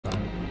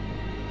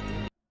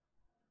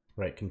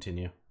Right,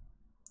 continue.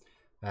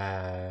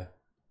 Yeah,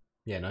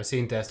 no, I've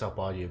seen desktop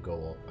audio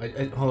go up.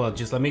 Hold on,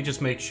 let me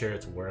just make sure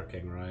it's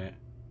working, right?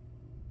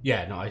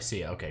 Yeah, no, I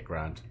see it. Okay,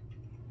 grand.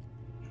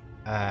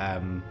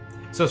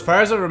 So as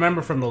far as I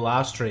remember from the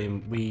last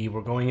stream, we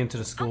were going into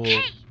the school.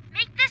 Okay,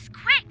 make this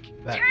quick.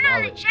 Turn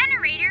on the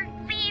generator,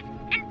 leave,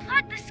 and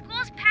plug the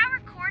school's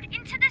power cord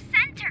into the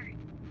center.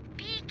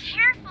 Be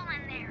careful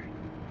in there.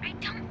 I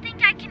don't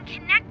think I can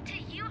connect to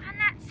you on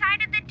that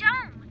side of the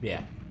dome.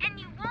 Yeah. And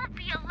you won't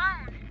be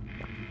alone.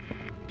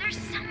 There's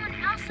someone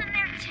else in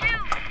there too.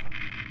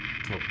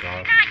 Oh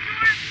god. Not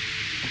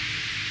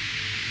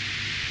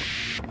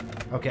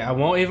Okay, I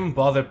won't even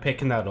bother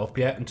picking that up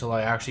yet until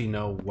I actually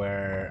know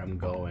where I'm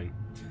going.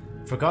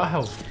 Forgot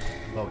how...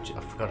 Oh, I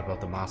forgot about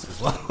the mask as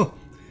well.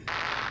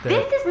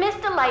 This is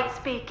Mr. Light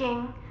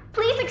speaking.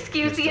 Please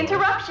excuse the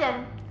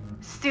interruption.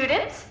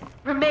 Students,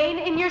 remain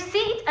in your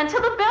seat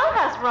until the bell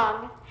has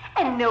rung.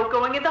 And no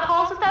going in the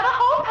halls without a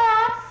hall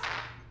pass.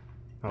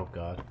 Oh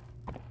god.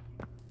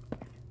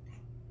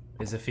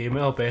 Is a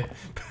female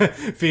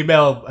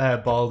female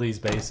Baldi's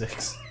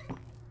basics.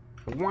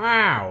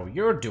 Wow,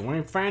 you're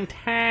doing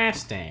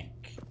fantastic.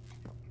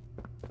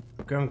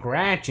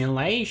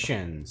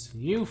 Congratulations,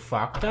 you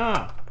fucked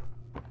up.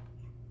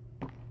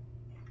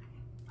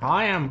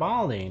 Hi, I'm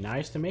Baldi.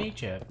 Nice to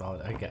meet you. Oh,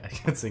 I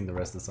can't sing the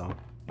rest of the song.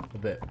 A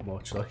bit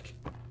much, like.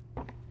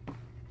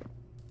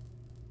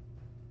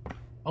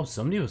 Oh,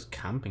 somebody was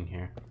camping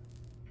here.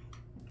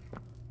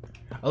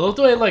 I love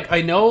the way, like,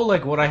 I know,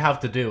 like, what I have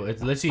to do.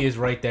 It literally is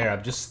right there.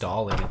 I'm just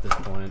stalling at this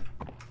point.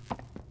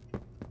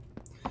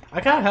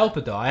 I can't help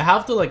it, though. I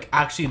have to, like,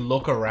 actually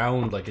look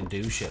around, like, and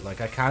do shit.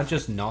 Like, I can't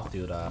just not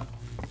do that.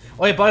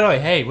 Oh, yeah, by the way,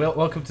 hey,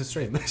 welcome to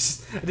stream.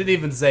 I didn't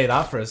even say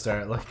that for a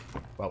start. Like,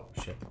 oh,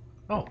 shit.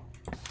 Oh.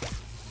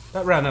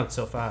 That ran out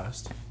so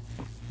fast.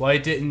 Why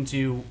didn't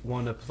you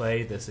want to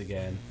play this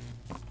again?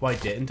 Why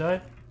didn't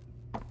I?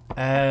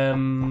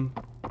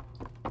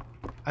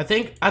 I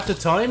think at the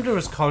time there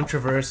was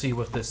controversy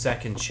with the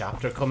second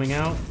chapter coming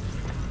out.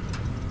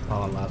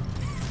 Hold on, lad.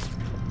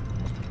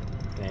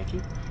 Thank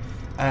you.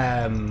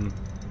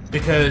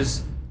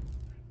 Because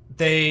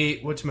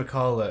they,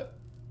 whatchamacallit,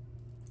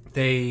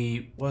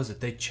 they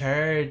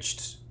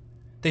charged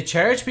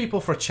people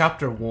for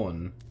chapter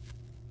 1,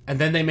 and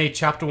then they made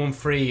chapter 1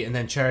 free, and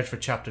then charged for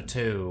chapter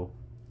 2,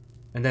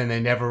 and then they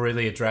never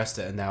really addressed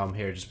it, and now I'm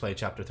here just play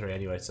chapter 3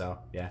 anyway, so,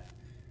 yeah.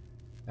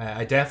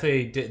 I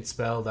definitely didn't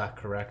spell that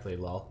correctly,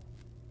 lol.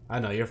 I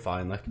know, you're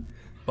fine, like,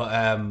 but,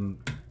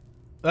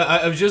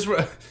 I was just,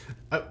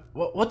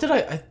 what did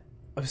I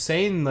was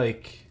saying,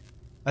 like,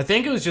 I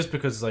think it was just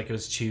because, like, it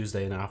was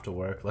Tuesday and after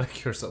work,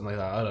 like, or something like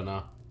that. I don't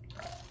know.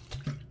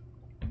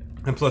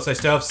 And plus, I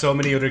still have so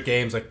many other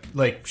games I,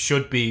 like,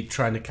 should be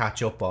trying to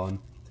catch up on.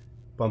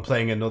 But I'm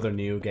playing another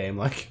new game,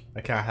 like,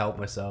 I can't help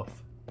myself.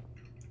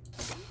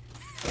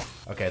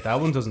 Okay, that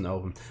one doesn't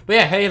open. But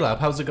yeah, hey, Lab,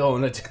 how's it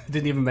going? I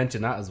didn't even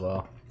mention that as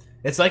well.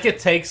 It's like it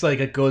takes, like,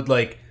 a good,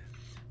 like,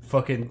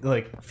 fucking,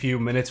 like, few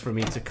minutes for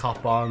me to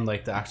cop on,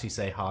 like, to actually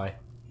say hi.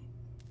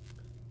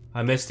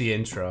 I missed the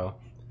intro.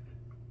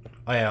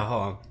 Oh yeah,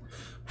 hold on.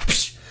 Top of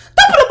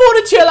the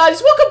morning to you,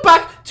 lads. Welcome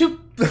back to...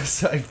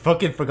 I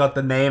fucking forgot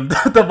the name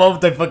the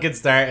moment I fucking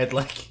started,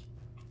 like...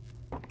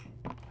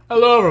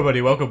 Hello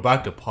everybody, welcome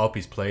back to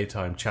Poppy's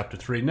Playtime, Chapter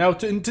 3. Now,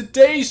 in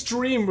today's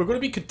stream, we're going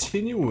to be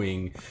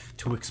continuing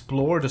to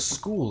explore the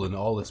school in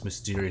all its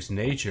mysterious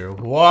nature.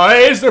 Why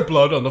is there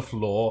blood on the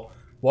floor?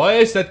 Why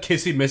is that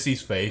Kissy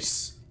Missy's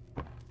face?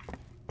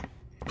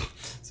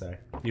 Sorry.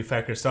 You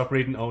fecker, stop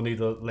reading only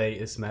the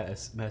latest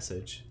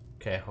message.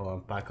 Okay, hold on,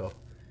 back up.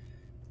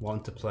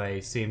 Want to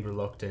play, seemed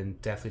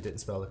reluctant, definitely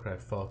didn't spell the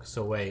correct fuck.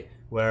 So wait,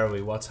 where are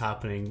we? What's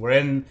happening? We're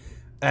in,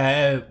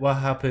 what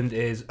happened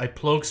is, I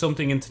plugged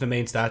something into the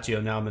main statue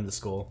and now I'm in the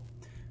school.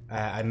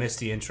 I missed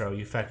the intro,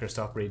 you fecker,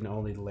 stop reading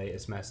only the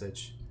latest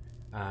message.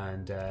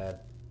 And,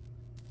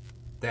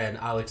 then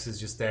Alex is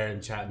just there in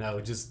chat now,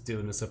 just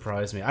doing to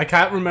surprise me. I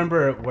can't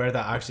remember where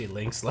that actually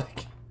links,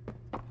 like.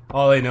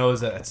 All I know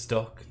is that it's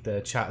stuck.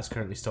 The chat is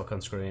currently stuck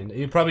on screen.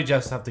 You probably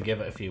just have to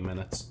give it a few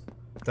minutes.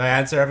 Did I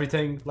answer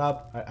everything, Lab?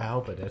 I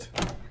hope I did.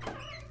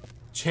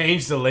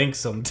 Change the link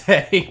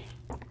someday.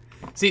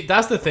 See,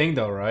 that's the thing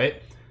though,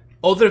 right?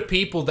 Other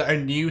people that are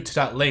new to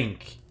that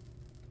link,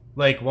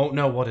 like, won't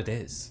know what it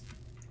is.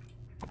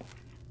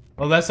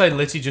 Unless I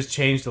literally just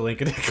change the link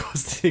and it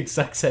goes to the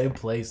exact same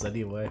place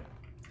anyway.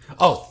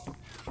 Oh!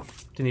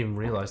 Didn't even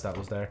realize that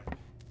was there.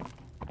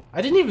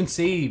 I didn't even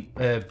see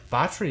a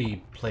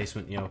battery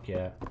placement yoke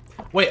yet.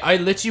 Wait, I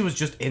literally was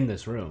just in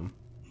this room.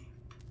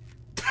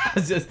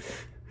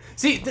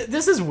 See,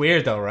 this is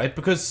weird though, right?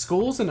 Because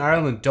schools in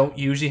Ireland don't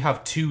usually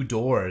have 2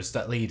 doors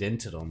that lead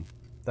into them.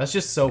 That's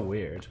just so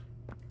weird.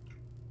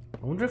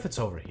 I wonder if it's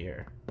over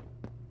here.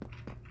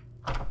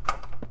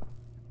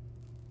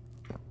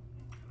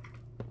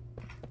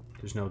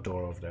 There's no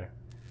door over there.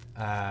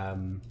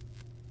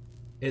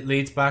 It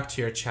leads back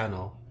to your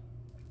channel.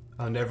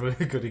 I'm never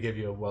going to give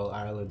you a, well,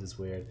 Ireland is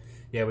weird.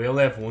 Yeah, we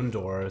only have 1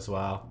 door as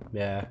well.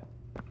 Yeah.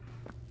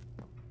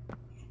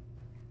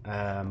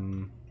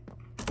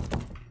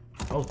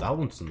 Oh, that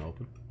one doesn't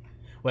open.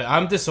 Wait,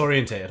 I'm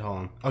disorientated. Hold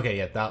on. Okay,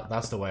 yeah,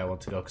 that's the way I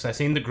want to go. Because I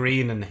seen the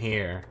green in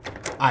here.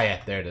 Ah, yeah,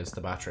 there it is.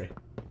 The battery.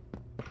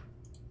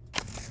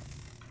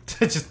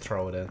 Just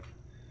throw it in.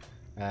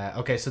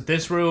 Okay, so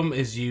this room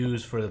is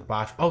used for the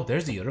battery. Oh,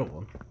 there's the other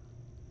one.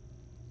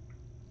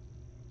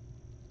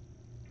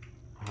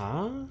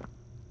 Huh?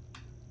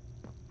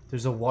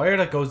 There's a wire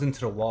that goes into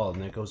the wall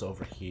and it goes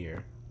over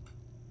here.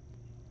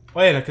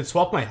 Wait, and I can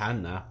swap my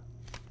hand now.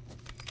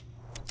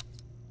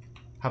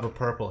 Have a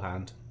purple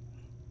hand.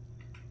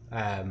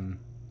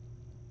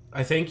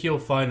 I think you'll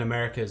find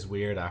America is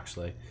weird,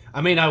 actually.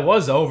 I mean, I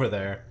was over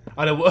there.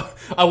 And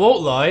I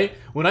won't lie.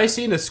 When I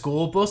seen a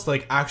school bus,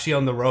 like, actually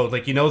on the road,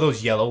 like, you know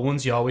those yellow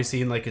ones you always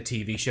see in, like, a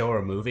TV show or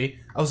a movie?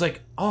 I was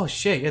like, oh,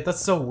 shit, yeah,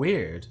 that's so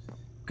weird.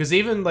 Because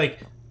even, like,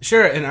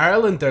 sure, in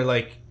Ireland, they're,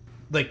 like,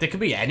 they could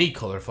be any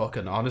color,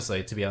 fucking,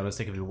 honestly, to be honest.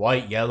 They could be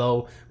white,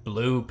 yellow,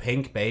 blue,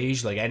 pink,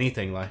 beige, like,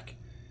 anything, like.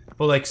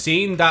 But, like,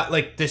 seeing that,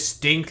 like,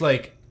 distinct,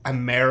 like,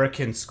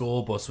 American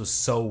school bus was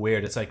so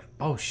weird. It's like,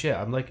 oh shit,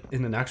 I'm like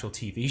in an actual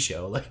TV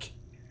show, like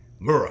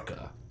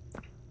America.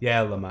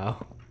 Yeah,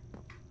 Lamau.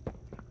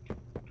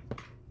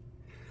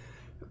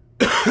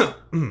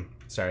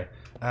 Sorry.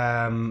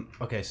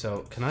 Okay,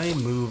 so can I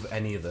move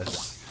any of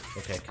this?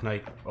 Okay, can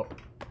I? Oh.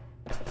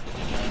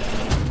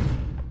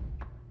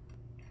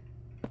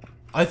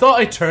 I thought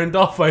I turned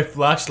off my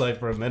flashlight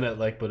for a minute,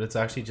 like, but it's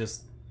actually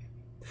just.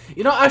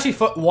 You know, actually,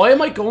 why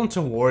am I going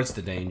towards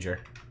the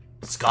danger?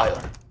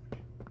 Skylar.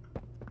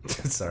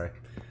 Sorry.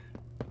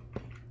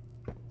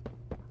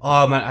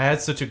 Oh man, I had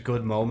such a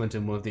good moment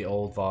in one of the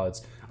old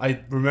VODs.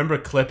 I remember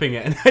clipping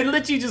it and I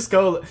literally just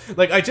go,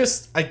 like,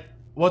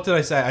 what did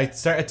I say? I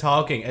started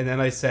talking and then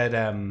I said,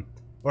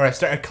 or I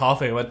started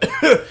coughing, I went,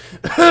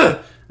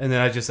 and then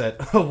I just said,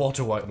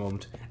 Walter White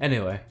moment.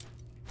 Anyway.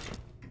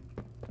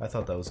 I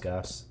thought that was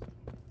gas.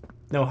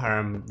 No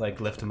harm, like,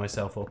 lifting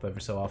myself up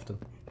every so often.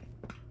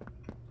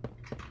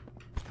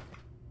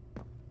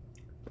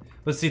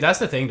 But see, that's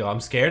the thing though, I'm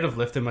scared of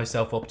lifting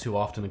myself up too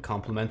often and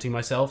complimenting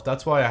myself.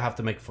 That's why I have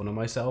to make fun of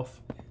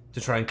myself,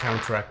 to try and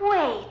counteract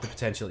the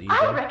potential ego.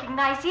 I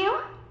recognize you.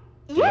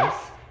 Yes,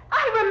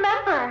 I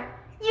remember.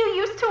 You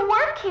used to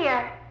work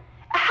here.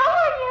 How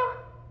are you?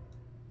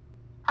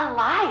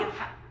 Alive.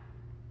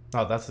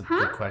 Oh, that's a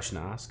good question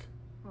to ask.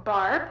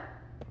 Barb?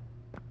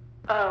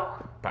 Oh.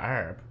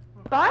 Barb?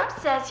 Barb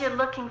says you're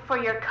looking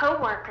for your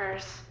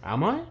co-workers.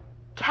 Am I?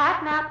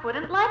 Catnap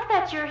wouldn't like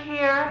that you're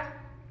here.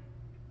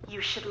 You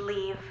should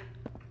leave.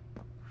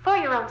 For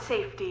your own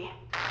safety.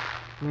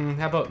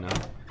 How about now?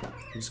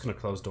 I'm just gonna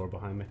close the door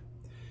behind me.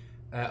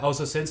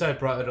 Also, since I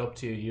brought it up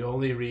to you, you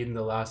only reading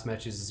the last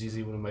messages is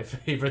usually one of my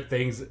favorite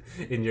things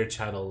in your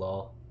channel,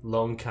 lol.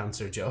 Lung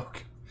cancer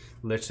joke.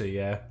 Literally,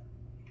 yeah.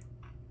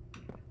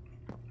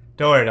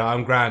 Don't worry, no,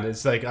 I'm grand.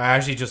 It's like, I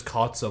actually just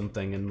caught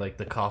something and like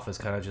the cough has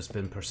kind of just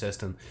been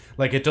persistent.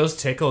 Like, it does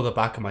tickle the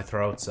back of my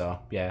throat, so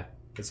yeah.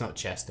 It's not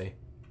chesty.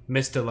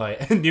 Mr.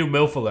 Light, new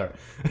MILF alert.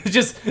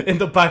 Just in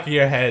the back of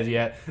your head,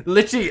 yeah.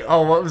 Literally,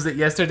 oh, what was it?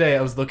 Yesterday,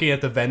 I was looking at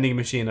the vending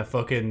machine of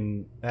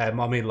fucking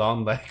Mommy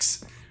Long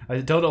Legs. I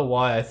don't know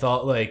why. I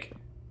thought, like,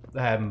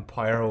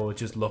 Pyro would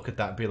just look at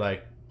that and be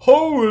like,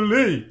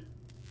 holy!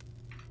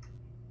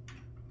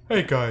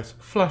 Hey guys,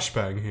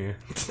 flashbang here.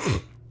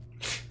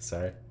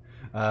 Sorry.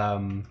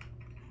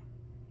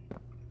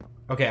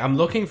 Okay, I'm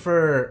looking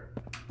for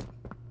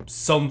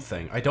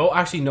something. I don't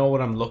actually know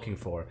what I'm looking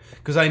for.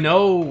 Because I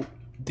know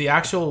the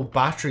actual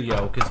battery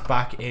yoke is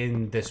back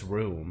in this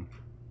room.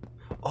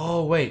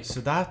 Oh, wait,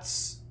 so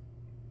that's...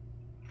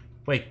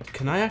 Wait,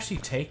 can I actually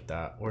take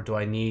that? Or do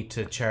I need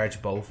to charge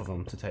both of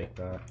them to take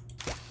that?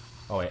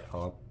 Oh, wait,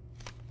 hold on.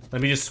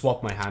 Let me just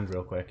swap my hand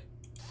real quick.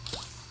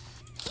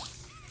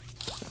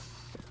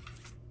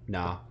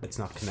 Nah, it's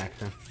not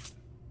connecting.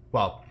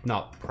 Well,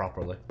 not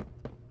properly.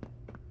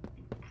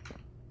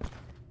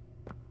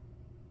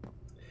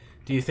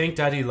 Do you think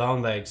Daddy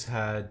Longlegs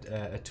had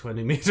a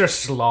 20-meter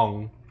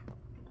schlong?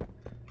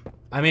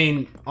 I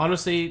mean,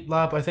 honestly,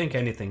 Lab, I think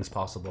anything's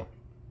possible.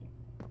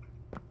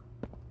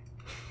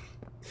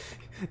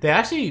 They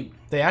actually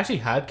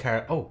had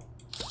cardboard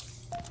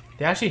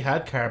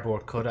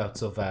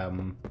cutouts of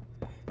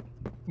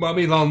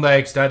Mommy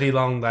Longlegs, Daddy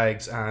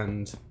Longlegs,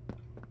 and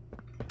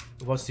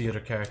what's the other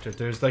character?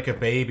 There's like a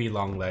baby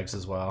Longlegs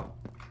as well.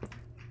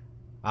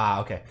 Ah,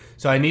 okay.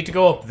 So I need to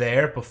go up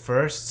there, but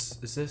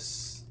first, is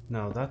this?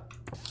 No, that.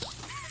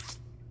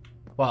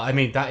 Well, I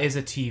mean that is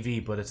a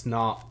TV, but it's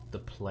not the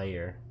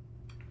player.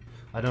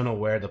 I don't know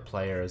where the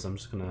player is. I'm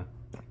just gonna.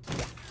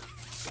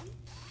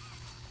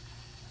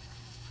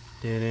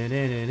 Oh,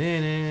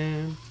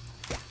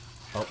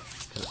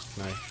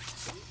 can I?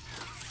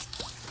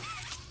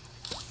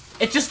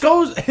 It just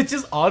goes. It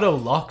just auto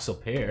locks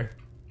up here.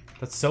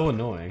 That's so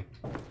annoying.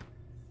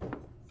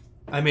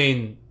 I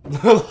mean,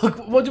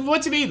 look. What do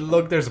you mean?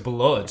 Look, there's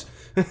blood.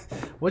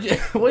 What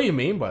do you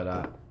mean by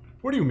that?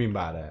 What do you mean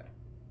by that?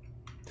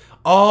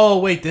 Oh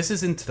wait, this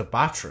is into the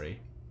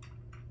battery.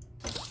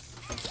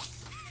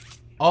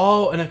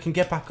 Oh, and I can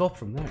get back up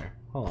from there.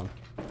 Hold on.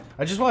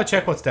 I just want to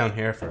check what's down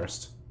here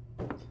first.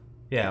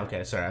 Yeah,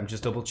 okay, sorry. I'm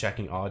just double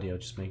checking audio,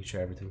 just making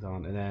sure everything's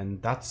on. And then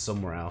that's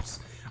somewhere else.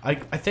 I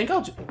think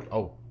I'll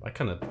oh, I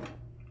kind of...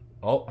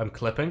 Oh, I'm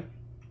clipping.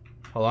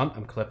 Hold on,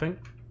 I'm clipping.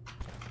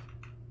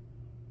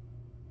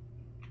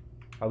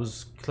 I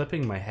was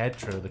clipping my head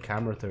through the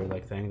camera through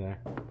like thing there.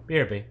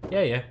 BRB.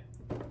 Yeah, yeah.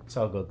 It's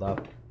all good,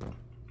 lad.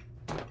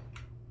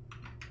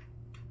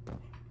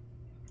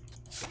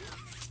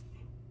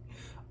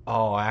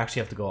 Oh, I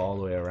actually have to go all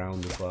the way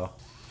around as well.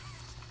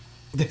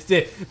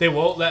 They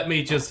won't let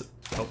me just...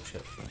 Oh,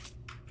 shit.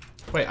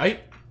 Wait,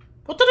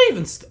 what did I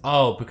even...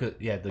 Oh, because...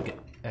 Yeah,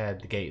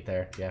 the gate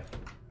there, yeah.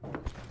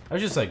 I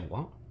was just like,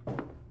 what?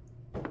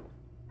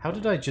 How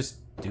did I just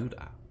do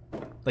that?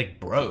 Like,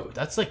 bro,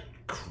 that's like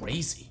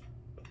crazy.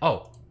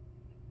 Oh.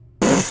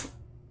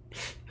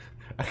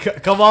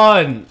 Come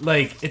on!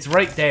 Like, it's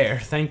right there.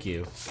 Thank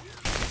you.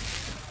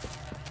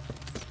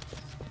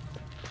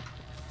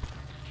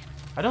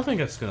 I don't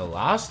think it's gonna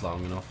last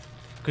long enough.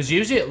 Because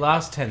usually it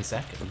lasts 10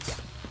 seconds.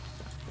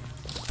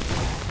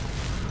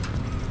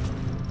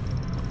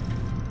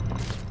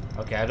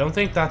 Okay, I don't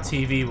think that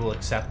TV will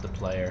accept the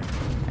player.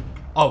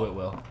 Oh, it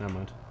will. Never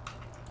mind.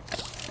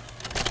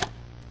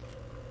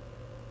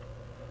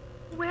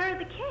 Where are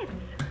the kids?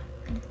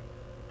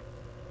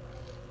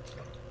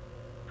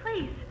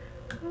 Please,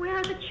 where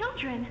are the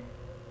children?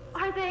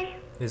 Are they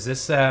Is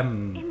this,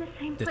 in the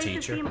same the place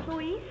teacher? as the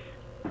employees?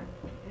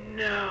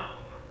 No.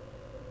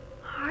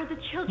 Are the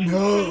children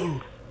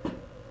No! safe?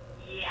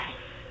 Yes.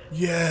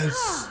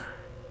 Yes!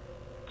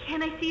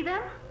 Can I see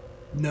them?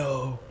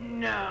 No.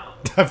 No.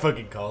 I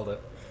fucking called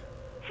it.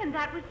 And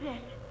that was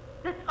it.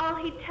 That's all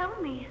he'd tell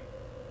me.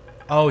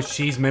 Oh,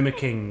 she's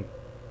mimicking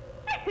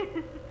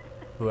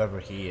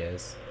whoever he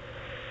is.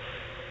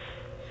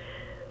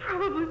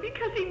 Probably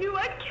because he knew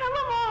I'd kill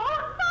them all.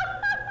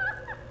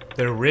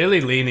 They're really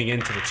leaning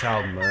into the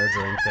child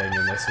murdering thing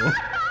in this one.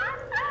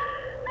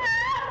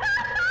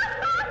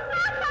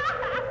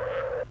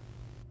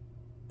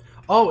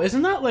 Oh,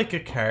 isn't that like a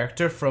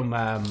character from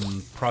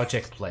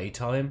Project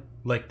Playtime?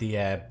 Like the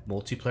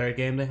multiplayer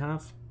game they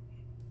have?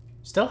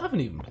 Still haven't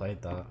even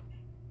played that.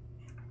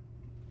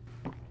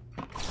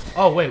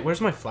 Oh wait,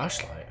 where's my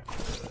flashlight?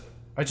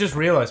 I just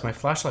realized my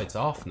flashlight's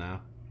off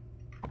now.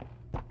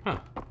 Huh.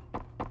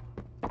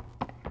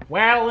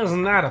 Well,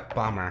 isn't that a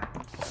bummer?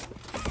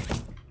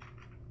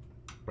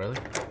 Really?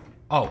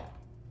 Oh.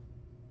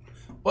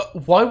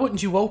 Why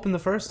wouldn't you open the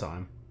first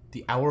time?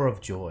 The Hour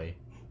of Joy.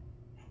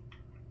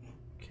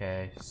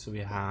 Okay, so we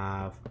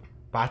have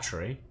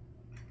battery.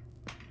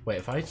 Wait,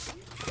 if I...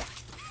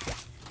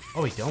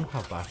 Oh, we don't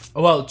have battery.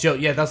 Oh, well, Joe,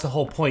 yeah, that's the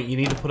whole point. You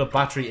need to put a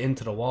battery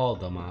into the wall,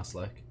 dumbass,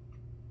 like.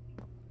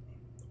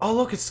 Oh,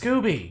 look, it's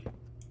Scooby.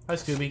 Hi,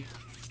 Scooby.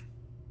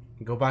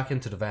 Go back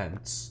into the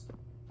vents.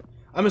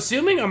 I'm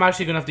assuming I'm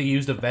actually going to have to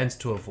use the vents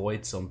to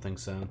avoid something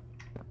soon.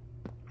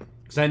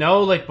 Because I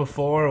know, like,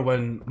 before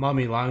when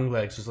Mommy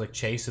Longlegs was, like,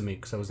 chasing me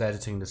because I was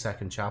editing the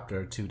second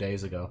chapter 2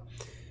 days ago.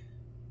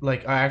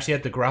 Like, I actually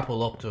had to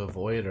grapple up to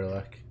avoid her,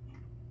 like.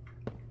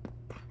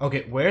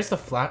 Okay, where's the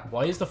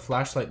why is the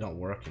flashlight not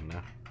working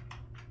now?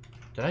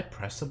 Did I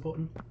press the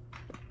button?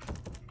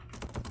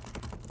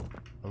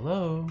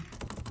 Hello?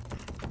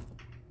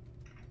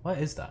 What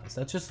is that? Is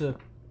that just a...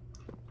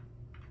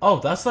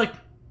 Oh, that's like...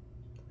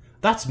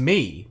 That's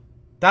me.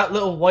 That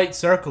little white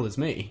circle is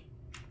me.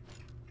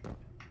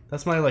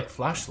 That's my, like,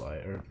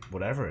 flashlight, or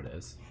whatever it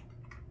is.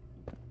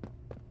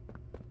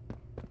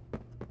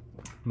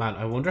 Man,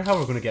 I wonder how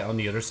we're going to get on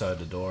the other side of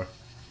the door.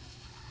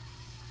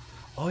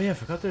 Oh yeah, I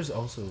forgot there's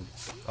also...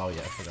 Oh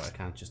yeah, I forgot I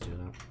can't just do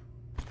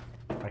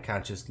that. I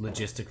can't just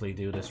logistically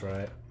do this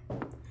right.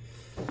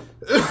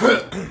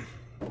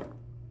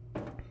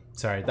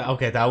 Sorry,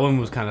 okay, that one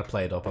was kind of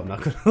played up, I'm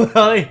not gonna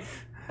lie.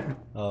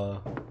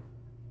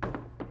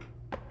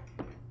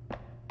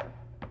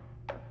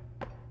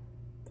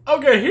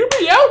 Okay, hear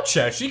me out,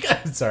 Chef. She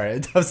got...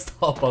 Sorry, I'll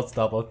stop,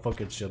 I'll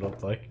fucking shut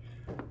up, like.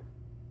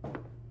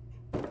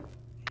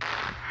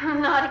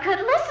 Not a good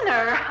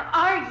listener,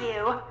 are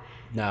you?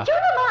 No. You're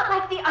a lot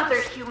like the other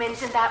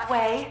humans in that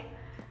way.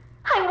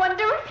 I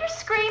wonder if your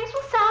screams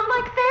will sound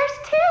like theirs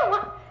too.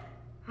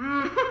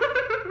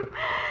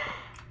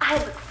 I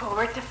look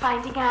forward to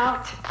finding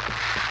out.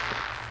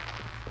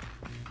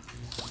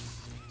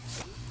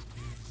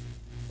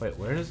 Wait,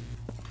 where is...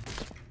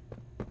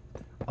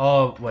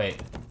 Oh,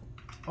 wait.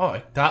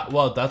 Oh,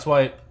 well, that's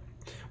why...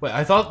 Wait,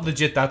 I thought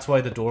legit that's why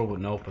the door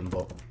wouldn't open,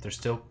 but they're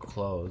still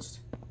closed.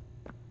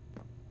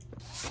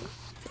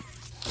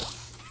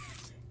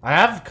 I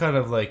have kind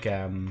of like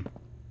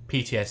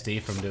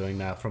PTSD from doing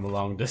that from a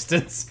long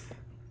distance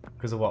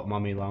because of what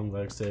Mommy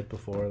Longlegs did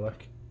before,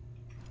 like.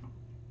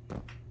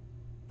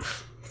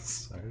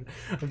 Sorry,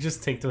 I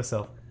just think to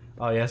myself,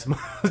 oh yes,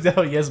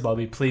 oh yes,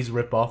 Mommy, please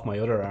rip off my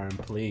other arm,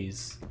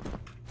 please.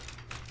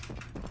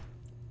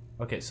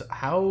 Okay, so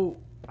how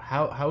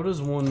does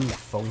one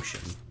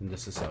function in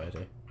this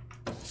society?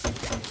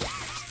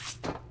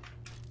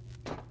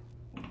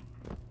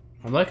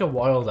 I'm like a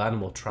wild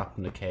animal trapped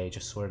in a cage,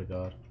 I swear to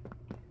God.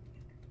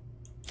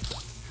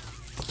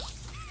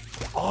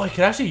 Oh, I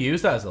could actually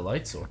use that as a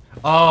light sword.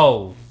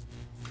 Oh.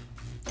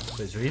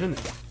 Is there even...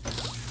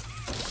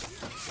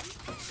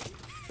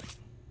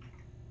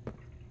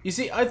 You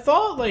see, I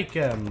thought, like,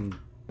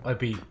 I'd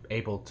be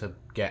able to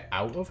get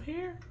out of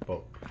here,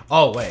 but...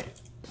 Oh, wait.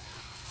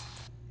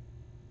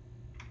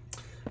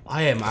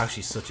 I am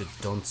actually such a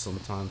dunce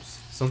sometimes.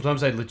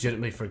 Sometimes I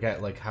legitimately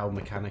forget, like, how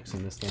mechanics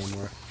in this game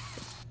work.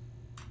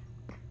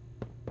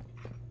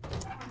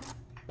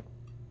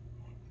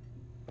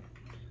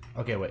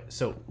 Okay, wait,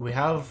 so we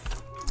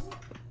have...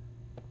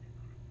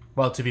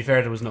 Well, to be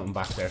fair, there was nothing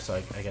back there,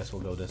 so I guess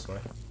we'll go this way.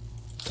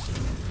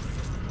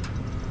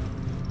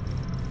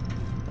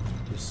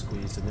 Just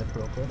squeeze the nip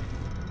real quick.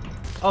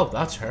 Oh,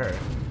 that's her.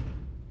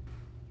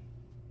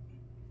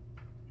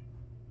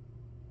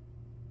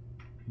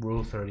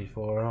 Rule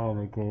 34, oh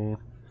my god.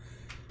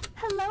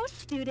 Hello,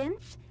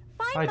 students.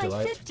 Hi, Find my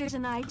Delight. sisters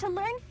and I to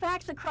learn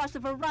facts across a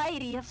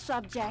variety of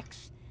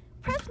subjects.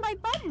 Press my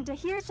button to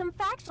hear some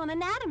facts on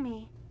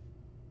anatomy.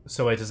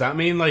 So wait, does that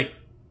mean, like,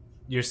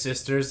 your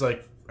sisters,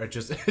 like, are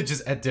just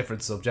just at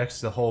different subjects?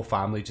 The whole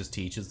family just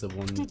teaches the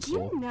one Did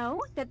school? you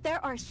know that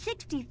there are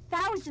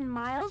 60,000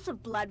 miles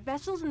of blood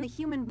vessels in the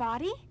human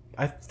body?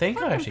 I think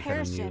For I actually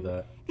kind of knew comparison,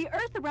 that. the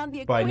Earth around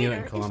the But I knew it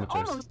in equator is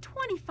kilometers. almost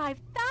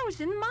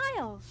 25,000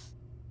 miles.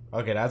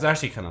 Okay, that's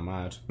actually kind of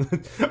mad.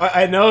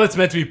 I know it's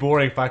meant to be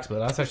boring facts, but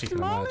that's The actually kind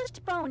of mad.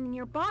 smallest bone in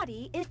your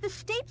body is the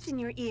stapes in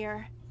your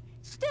ear.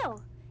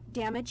 Still,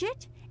 damage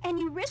it, and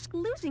you risk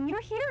losing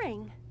your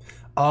hearing.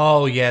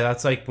 Oh, yeah,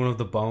 that's like one of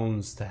the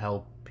bones to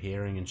help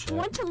hearing and shit.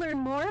 Want to learn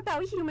more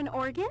about human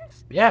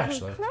organs? Yeah,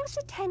 actually. Pay close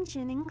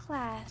attention in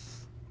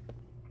class.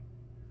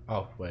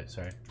 Oh, wait,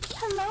 sorry.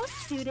 Hello,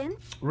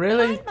 students.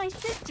 Really? Find my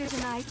sisters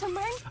and I to learn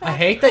facts I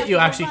hate that you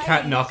across a actually can't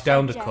variety knock of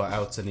down the subjects.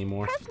 cutouts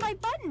anymore. Press my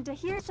button to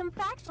hear some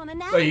facts on I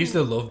anatomy. used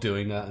to love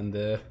doing that in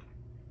the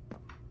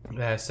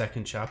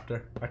second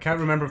chapter. I can't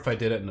remember if I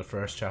did it in the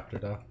first chapter,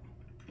 though.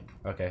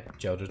 Okay,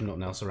 Joe, there's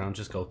nothing else around.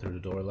 Just go through the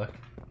door, like.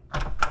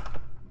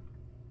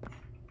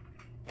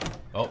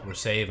 Oh, we're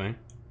saving.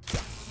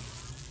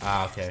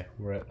 Ah, okay.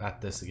 We're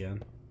at this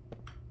again.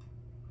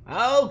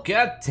 Oh,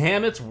 god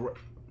damn it.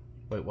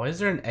 Wait, why is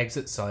there an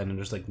exit sign and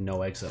there's, like,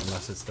 no exit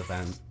unless it's the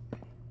vent?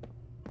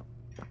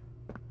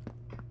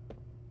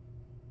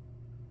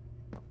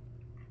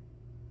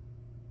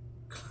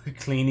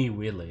 Cleany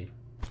Willy.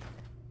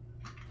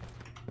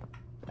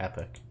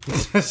 Epic.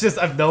 It's just,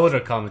 I've no other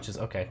comments. Just,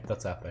 okay,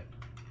 that's epic.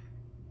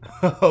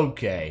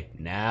 Okay,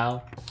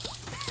 now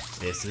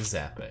this is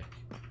epic.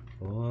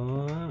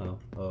 Oh,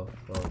 oh,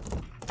 oh.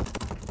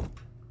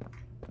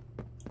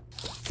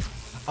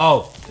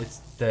 Oh, it's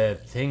the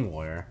thing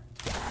wire.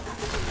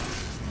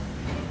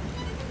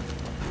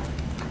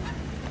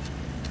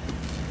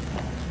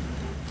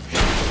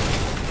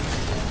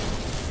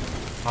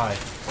 Hi.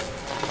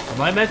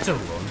 Am I meant to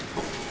run?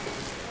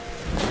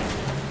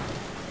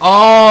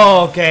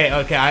 Oh, okay,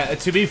 okay.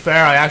 To be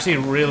fair, I actually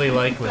really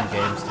like when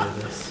games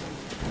do this.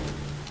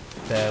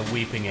 The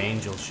weeping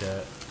angel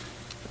shit.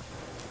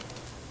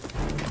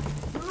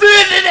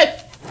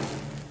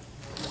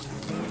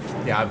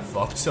 Yeah, I'm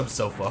fucked. I'm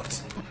so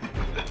fucked.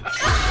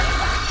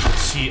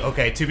 Gee,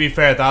 okay, to be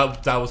fair,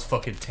 that was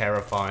fucking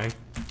terrifying.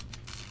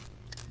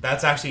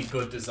 That's actually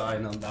good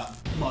design on that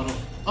model.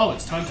 Oh,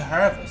 it's time to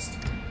harvest.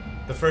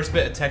 The first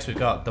bit of text we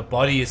got, the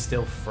body is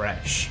still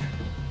fresh.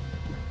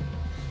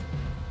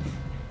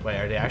 Wait,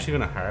 are they actually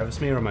gonna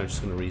harvest me or am I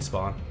just gonna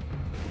respawn?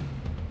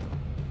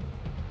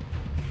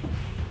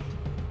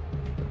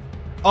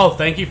 Oh,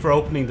 thank you for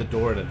opening the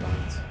door in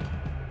advance.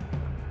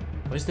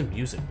 Why is the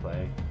music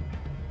playing?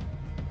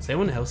 Does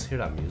anyone else hear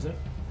that music?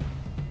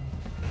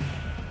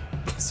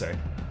 Sorry.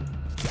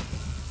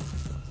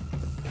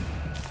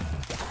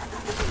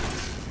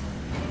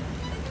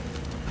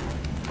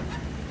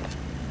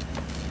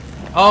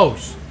 Oh!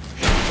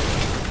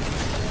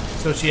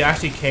 So she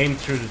actually came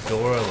through the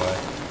door, like.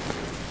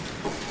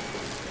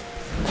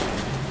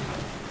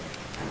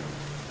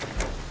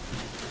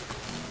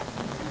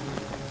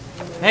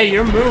 Hey,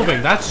 you're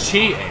moving. That's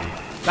cheating.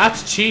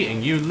 That's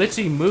cheating. You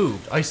literally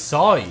moved. I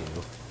saw you.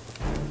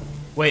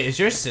 Wait, is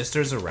your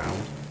sisters around?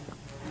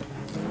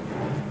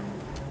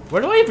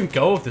 Where do I even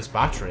go with this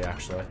battery,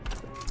 actually?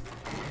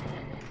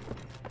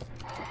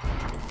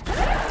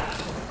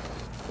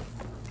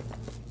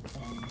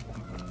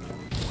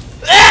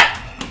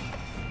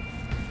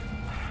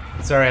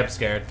 Sorry, I'm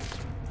scared.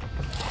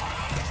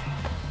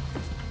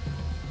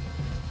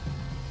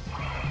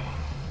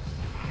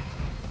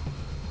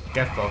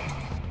 Get fucked.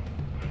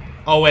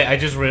 Oh wait, I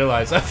just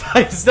realized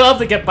I still have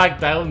to get back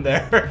down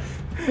there.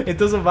 It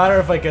doesn't matter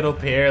if I get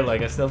up here,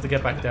 like I still have to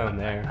get back down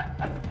there.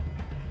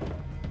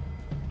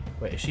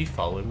 Wait, is she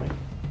following me?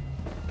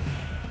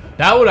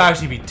 That would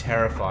actually be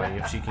terrifying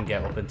if she can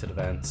get up into the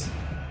vents.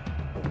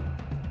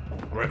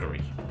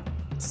 Gregory.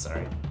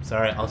 Sorry.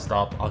 Sorry, I'll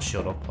stop. I'll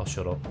shut up. I'll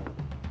shut up.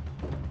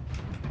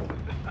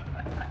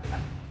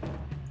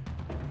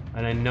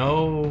 And I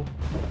know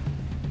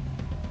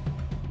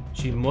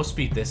she must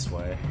be this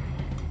way.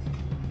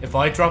 If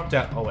I drop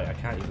down... Oh wait, I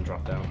can't even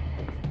drop down.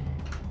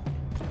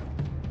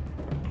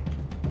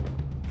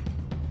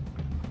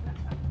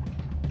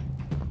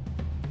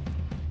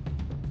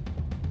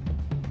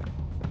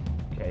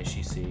 Okay,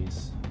 she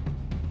sees.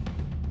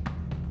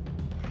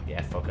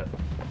 Yeah, fuck it.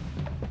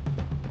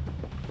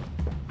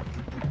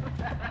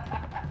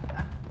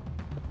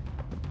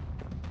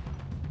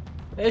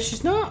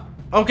 She's not.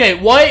 Okay,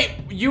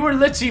 why? You were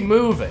literally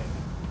moving.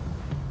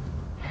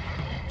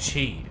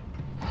 Cheat.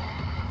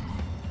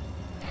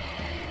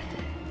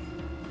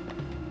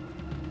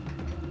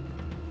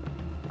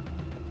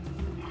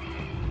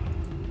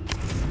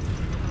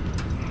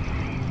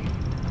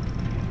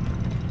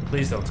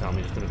 Please don't tell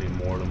me there's gonna be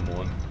more than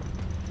one.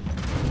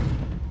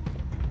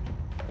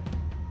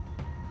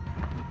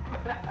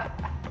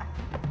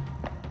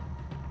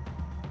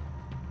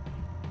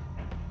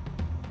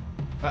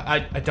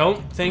 I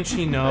don't think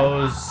she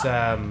knows,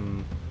 I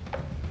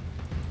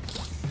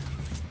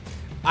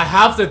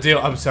have to do-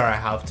 I'm sorry, I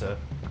have to.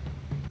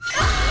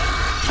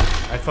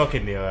 I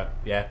fucking knew it,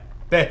 yeah.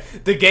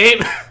 The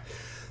game-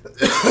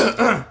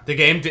 the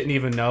game didn't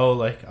even know,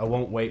 like, I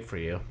won't wait for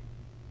you.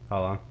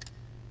 Hold on.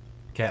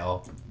 Get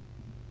up.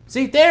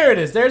 See, there it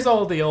is. There's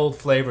all the old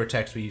flavor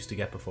text we used to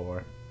get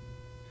before.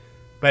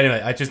 But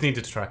anyway, I just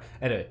needed to try.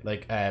 Anyway,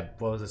 like,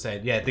 what was I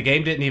saying? Yeah, the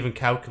game didn't even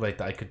calculate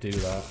that I could do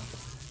that.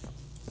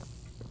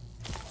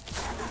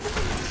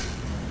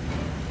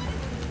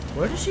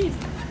 Where did she...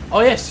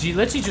 Oh, yes, she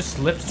literally just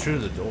slipped through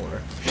the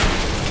door.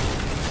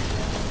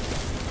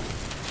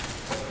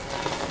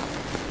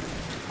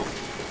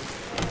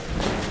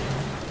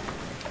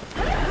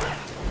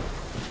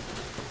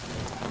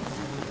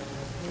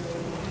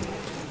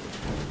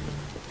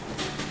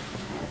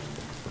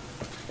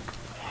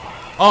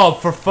 Oh,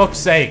 for fuck's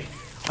sake.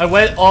 I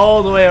went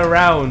all the way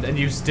around and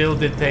you still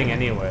did thing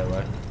anyway,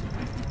 like.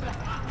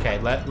 Okay,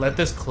 let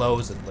this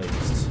close at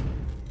least.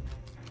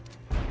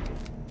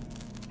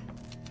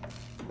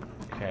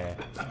 Okay.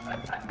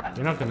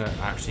 You're not gonna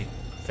actually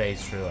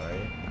phase through, are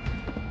you?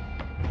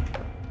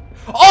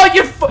 Oh,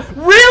 you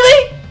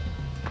really?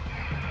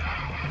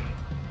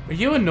 Are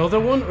you another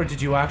one, or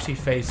did you actually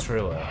phase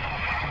through it?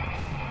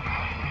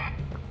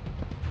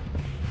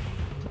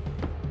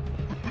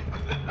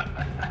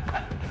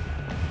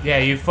 Yeah,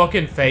 you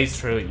fucking phased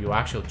through it, you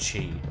actual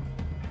cheat.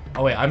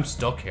 Oh wait, I'm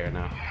stuck here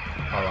now.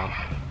 Hold on.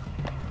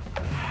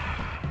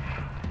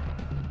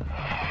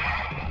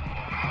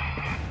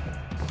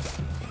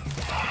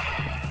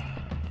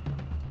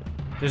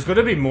 There's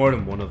gonna be more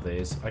than one of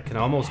these. I can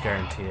almost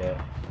guarantee it.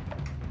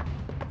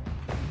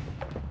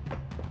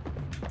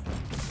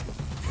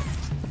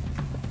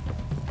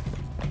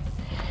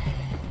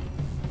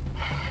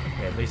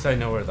 Okay, at least I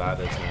know where that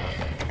is now.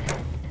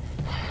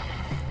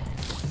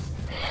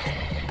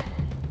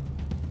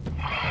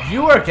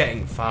 You are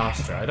getting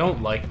faster. I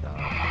don't like that.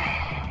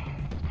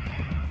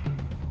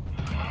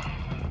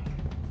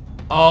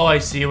 Oh, I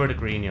see where the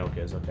green yolk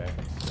is. Okay.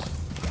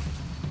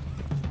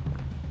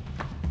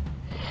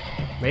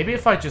 Maybe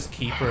if I just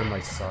keep her in my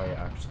sight,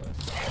 actually.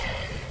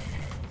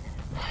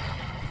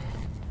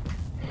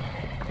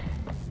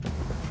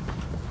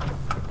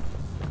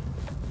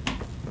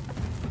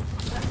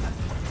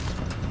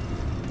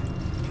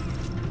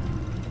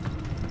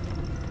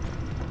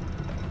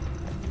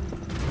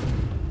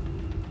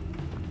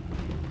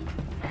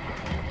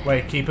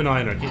 Wait, keep an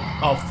eye on her.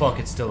 Oh, fuck,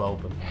 it's still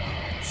open.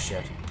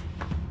 Shit.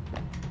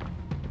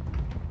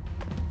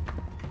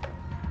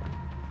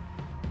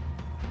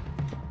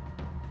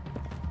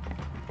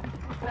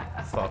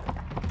 Fuck.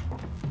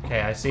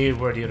 Okay, I see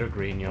where the other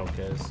green yolk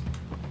is.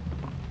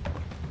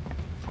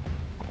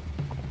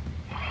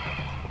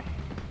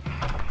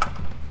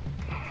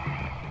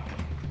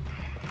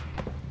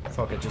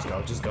 Fuck it, just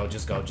go, just go,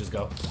 just go, just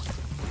go.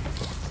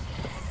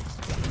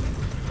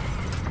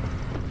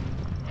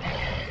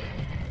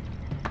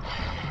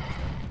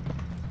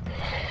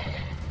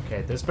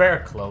 Okay, this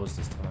better close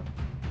this time.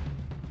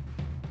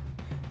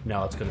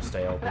 No, it's gonna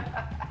stay open.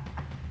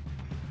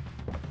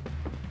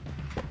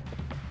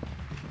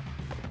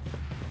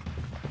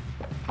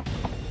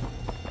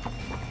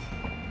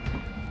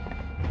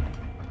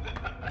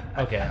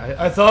 Okay,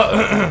 I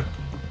thought...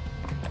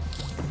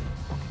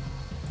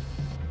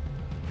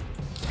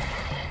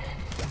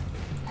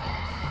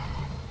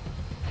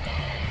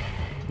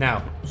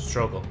 Now,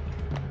 struggle.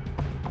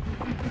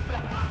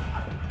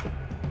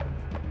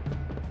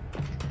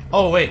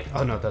 Oh, wait.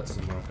 Oh, no, that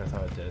doesn't work. I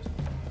thought it did.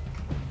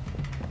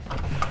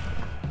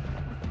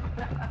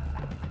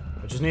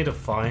 I just need to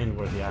find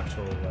where the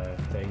actual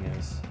thing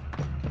is.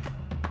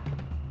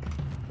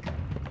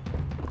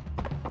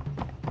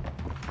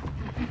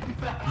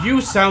 You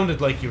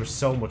sounded like you were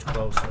so much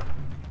closer.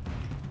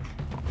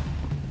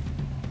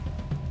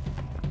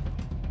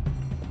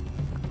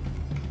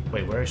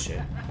 Wait, where is she?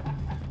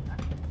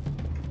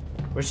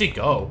 Where'd she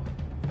go?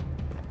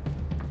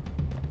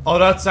 Oh,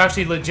 that's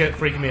actually legit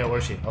freaking me out.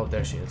 Where's she? Oh,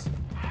 there she is.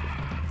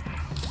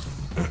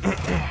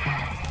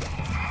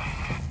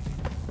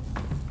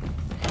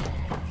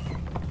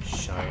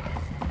 Shite.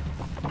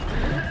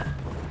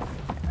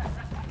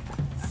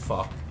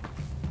 Fuck.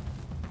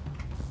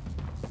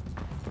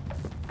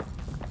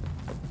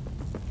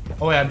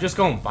 Oh wait, I'm just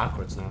going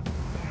backwards now.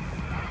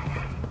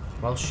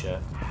 Well, shit.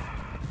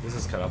 This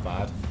is kind of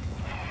bad.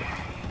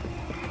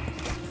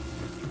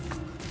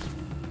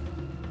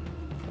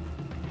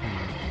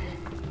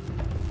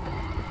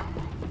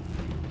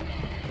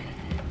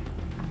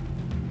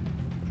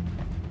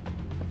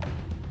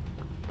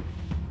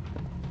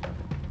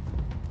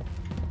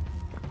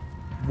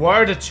 What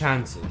are the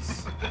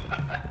chances?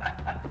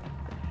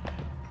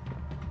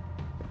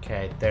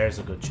 Okay, there's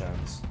a good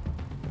chance.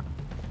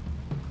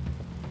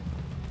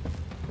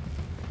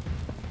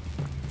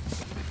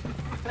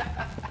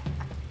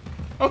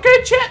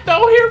 Okay, chat,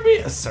 don't hear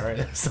me.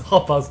 Sorry,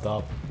 stop, I'll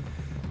stop.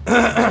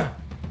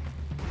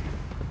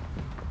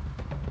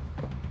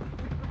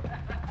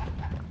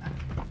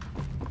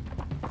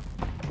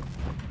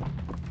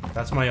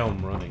 That's my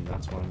own running,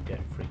 that's why I'm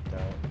getting freaked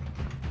out.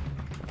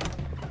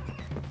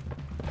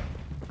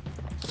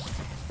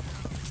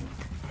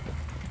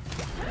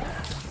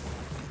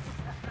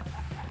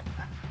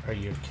 Are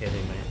you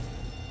kidding me?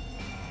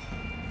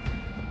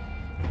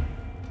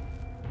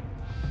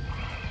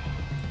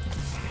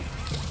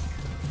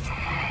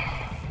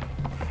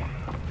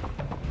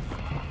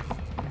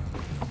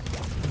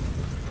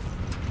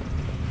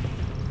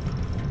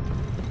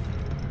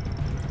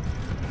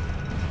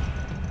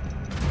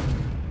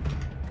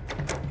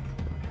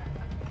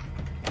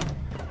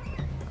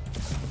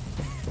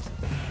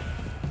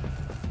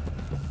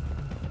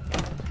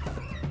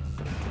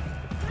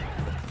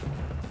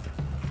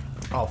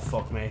 Oh,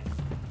 fuck me.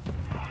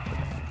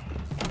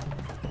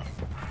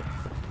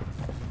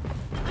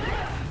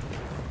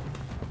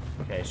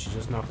 Okay, she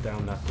just knocked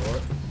down that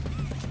door.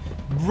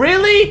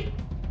 Really?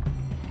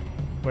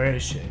 Where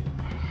is she?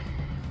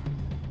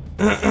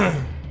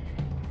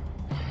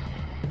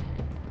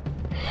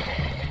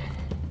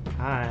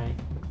 Hi.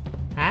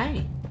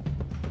 Hi.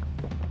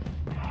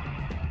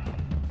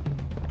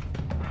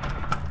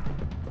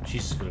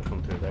 She's just gonna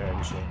come through there,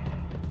 isn't she?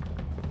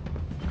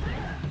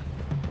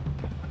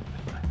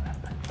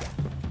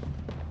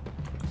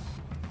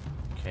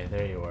 Okay,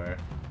 there you are.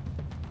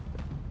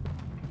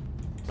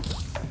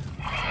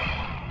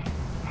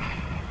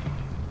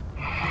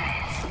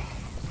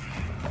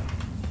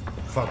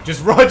 Fuck,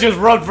 just run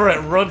for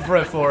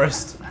it,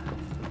 Forrest.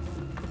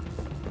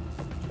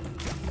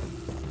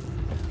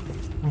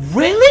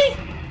 Really?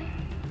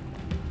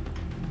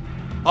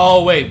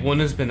 Oh wait, one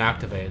has been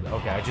activated.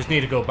 Okay, I just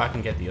need to go back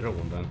and get the other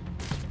one then.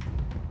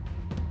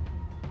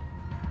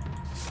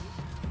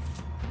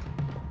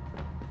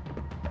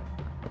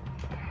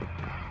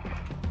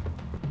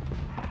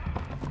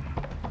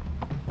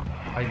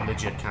 I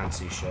legit can't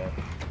see shit.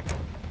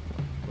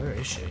 Where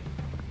is she?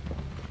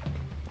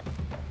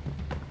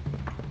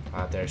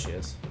 Ah, there she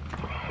is.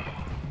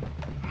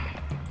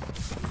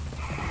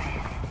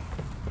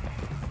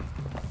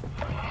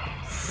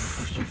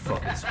 You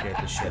fucking scared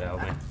the shit out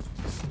of me.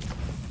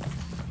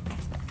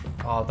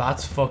 Oh,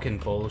 that's fucking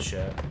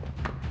bullshit.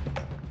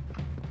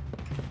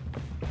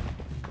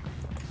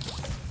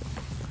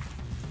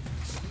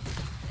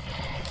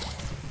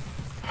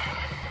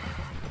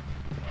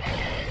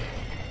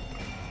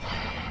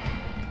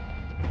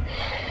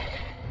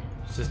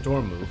 Is this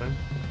door moving?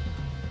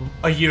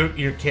 Oh,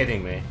 you're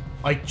kidding me.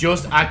 I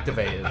just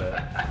activated it.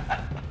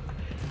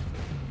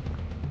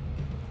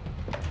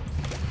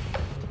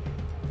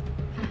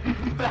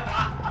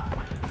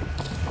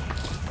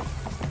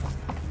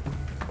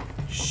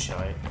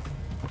 Shite.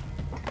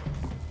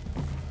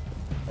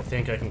 I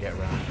think I can get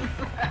around.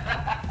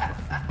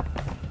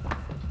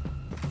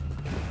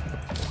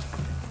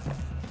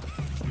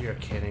 You're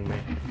kidding me.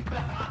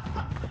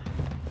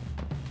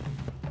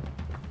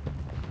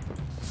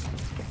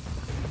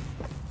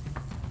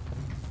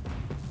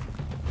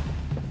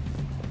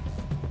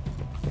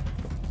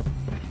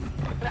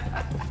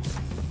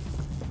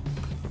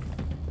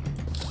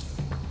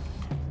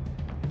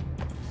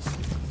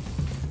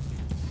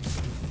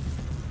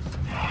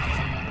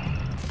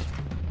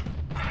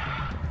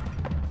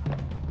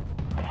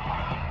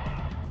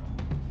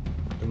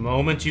 The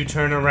moment you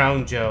turn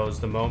around, Joe's,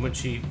 the moment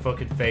she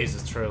fucking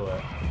phases through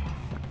it.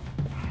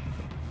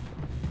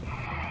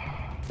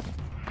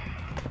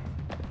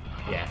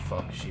 Yeah,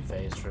 fuck, she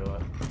phased through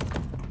it.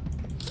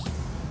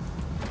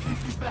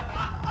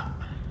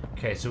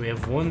 Okay, so we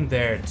have one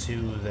there,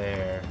 two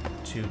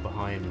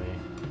behind me.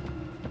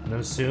 And I'm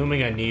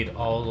assuming I need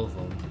all of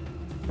them.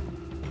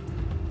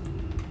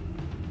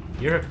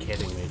 You're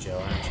kidding me, Joe,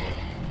 aren't you?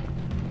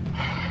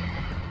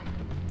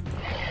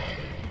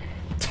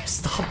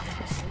 Stop.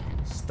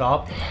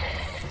 Stop.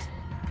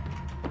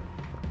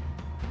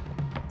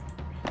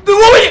 The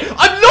woman!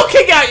 I'm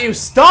looking at you!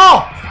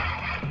 Stop!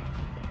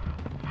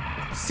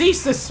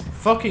 Cease this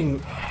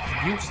fucking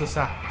useless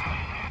act.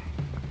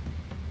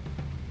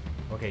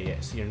 Okay, yeah,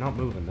 so you're not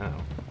moving now.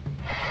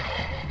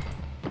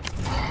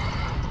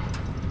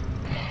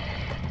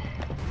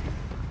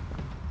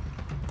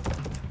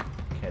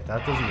 Okay,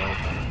 that doesn't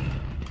open.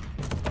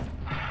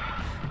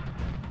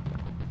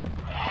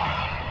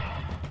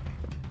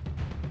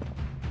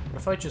 What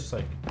if I just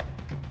like...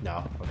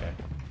 No, okay.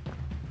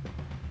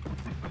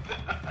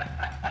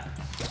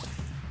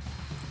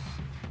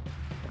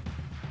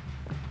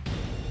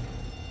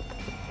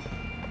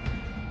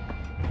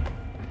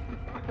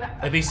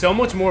 It'd be so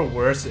much more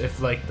worse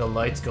if like the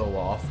lights go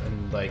off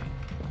and like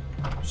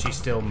she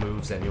still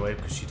moves anyway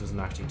because she doesn't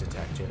actually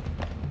detect you.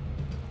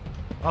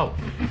 Oh.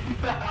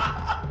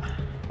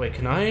 Wait,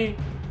 can I?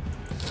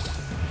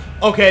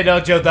 Okay, no,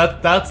 Joe,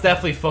 that's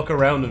definitely fuck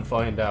around and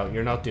find out.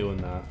 You're not doing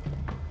that.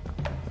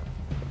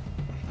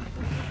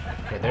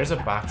 Okay, there's a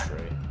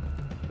battery.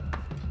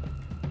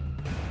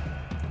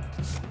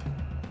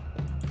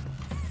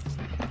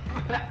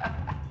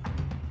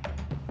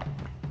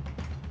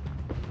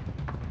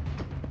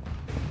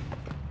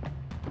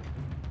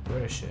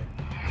 Where is she?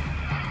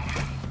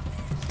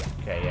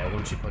 Okay, yeah,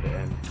 once you put it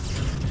in.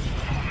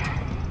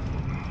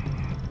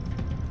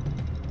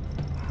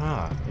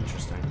 Huh,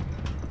 interesting.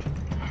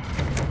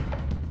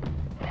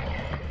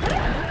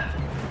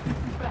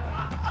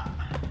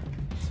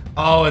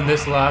 Oh, and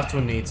this last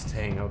one needs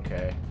ting,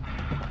 okay.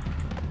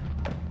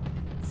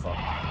 Fuck.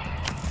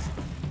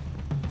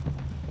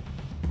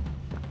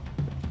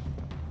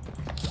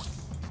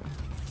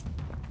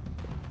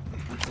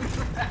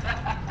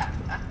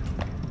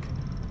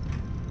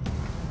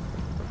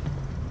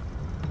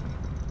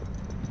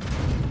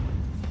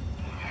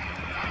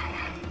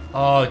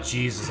 Oh,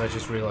 Jesus, I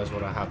just realized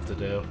what I have to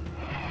do.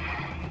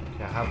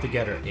 Okay, I have to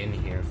get her in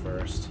here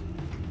first.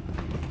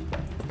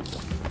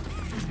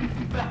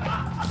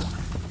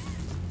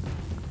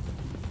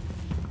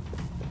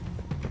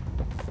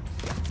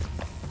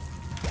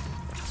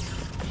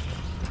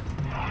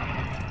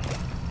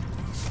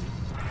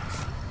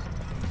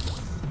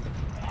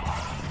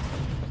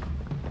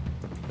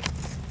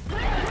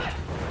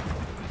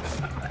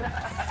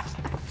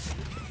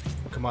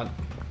 Come on.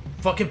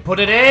 Fucking put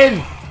it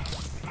in!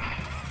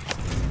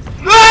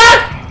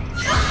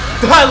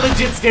 That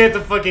legit scared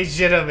the fucking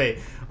shit out of me.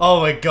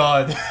 Oh my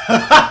god.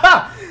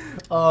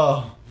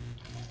 Oh.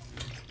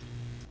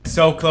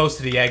 So close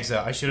to the exit.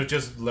 I should have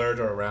just lured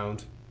her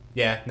around.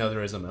 Yeah, no,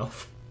 there is a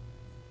MILF.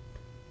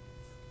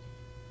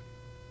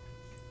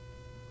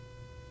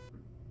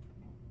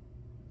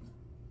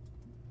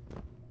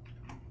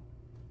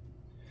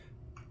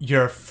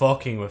 You're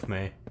fucking with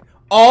me.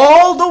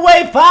 All the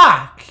way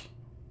back!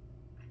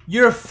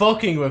 You're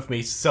fucking with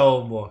me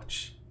so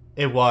much.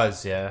 It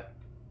was, yeah.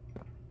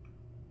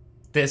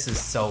 This is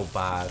so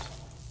bad.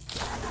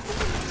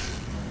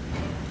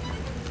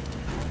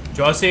 Do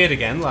you want to see it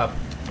again, lab?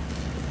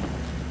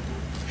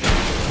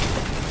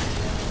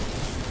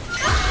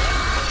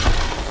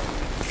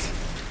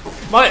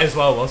 Might as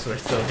well whilst we're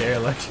still here,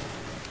 like.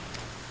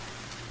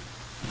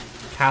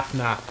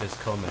 Capnap is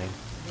coming.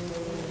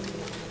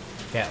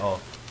 Get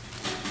up.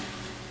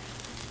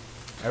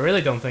 I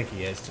really don't think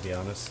he is, to be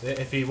honest.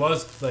 If he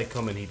was, like,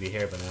 coming, he'd be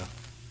here by now.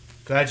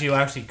 Glad you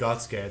actually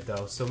got scared,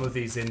 though. Some of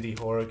these indie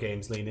horror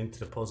games lean into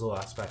the puzzle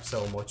aspect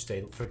so much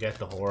they forget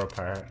the horror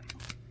part.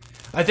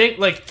 I think,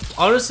 like,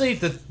 honestly,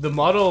 the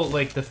model,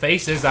 like, the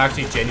face is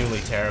actually genuinely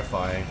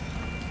terrifying.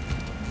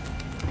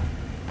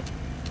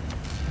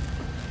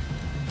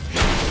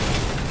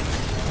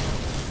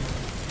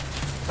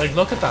 Like,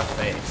 look at that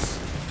face.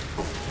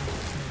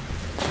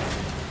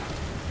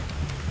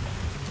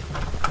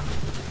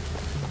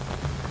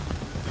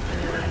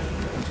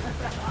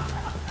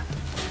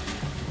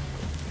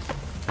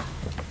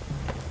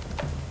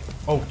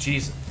 Oh,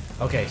 jeez.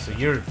 Okay, so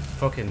you're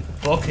fucking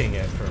booking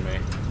it for me.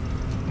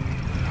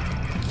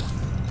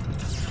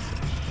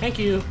 Thank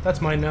you. That's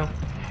mine now.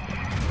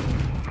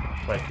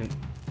 Wait,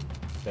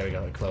 there we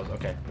go. It closed.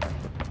 Okay.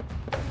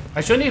 I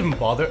shouldn't even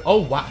bother.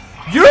 Oh, wow.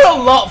 You're a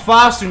lot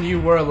faster than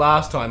you were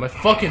last time. I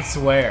fucking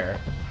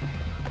swear.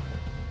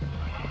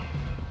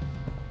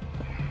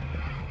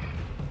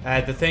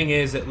 The thing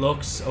is, it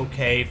looks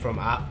okay from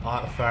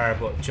afar,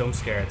 but jump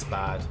scare, it's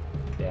bad.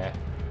 Yeah.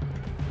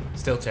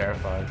 Still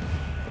terrifying.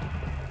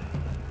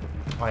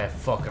 Oh yeah,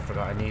 fuck, I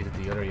forgot I needed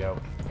the other yoke.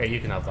 Okay,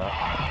 you can have that.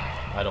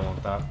 I don't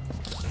want that.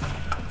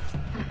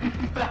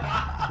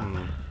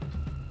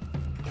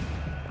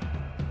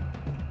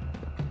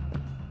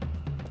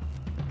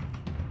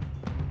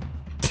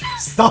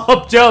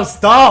 Stop, Joe,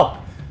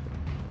 stop!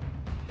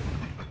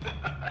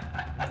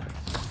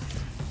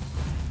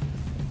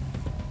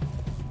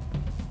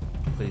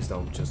 Please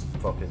don't just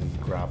fucking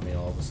grab me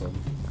all of a sudden.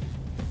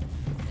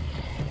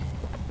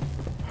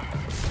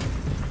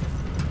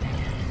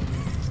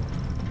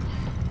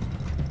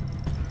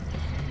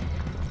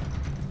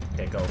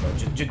 Okay, go.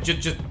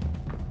 Just.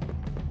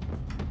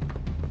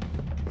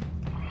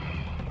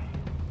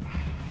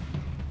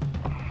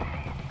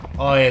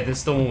 Oh yeah, this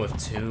is the one with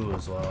 2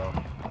 as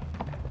well.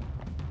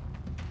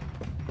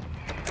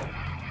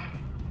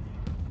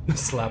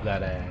 Slap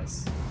that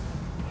ass.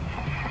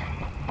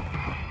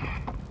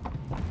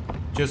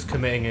 Just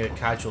committing a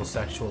casual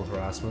sexual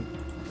harassment.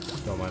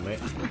 Don't mind me.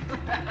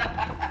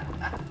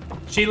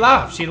 She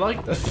laughed. She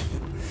liked it.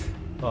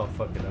 Oh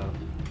fucking hell.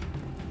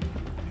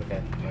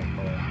 Okay, wait,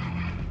 hold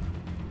on.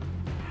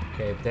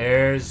 Okay,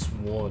 there's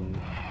one.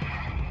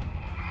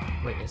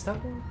 Wait, is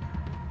that one?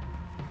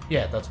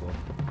 Yeah, that's one.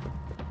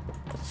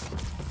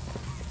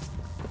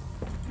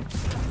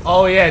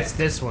 Oh yeah, it's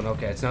this one.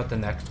 Okay, it's not the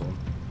next one.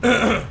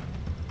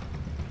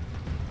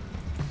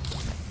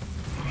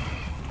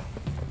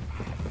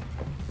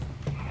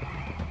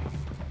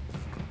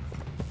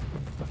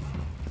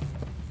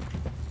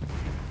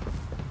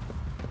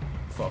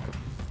 Fuck.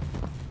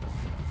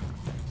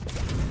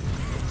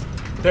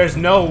 There's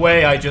no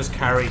way I just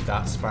carried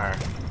that spark.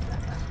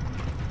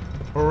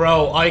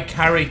 Bro, I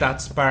carried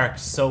that spark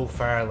so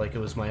far like it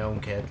was my own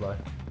kid, like.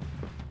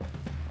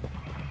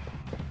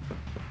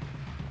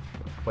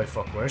 Wait,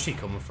 fuck, where's she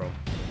coming from?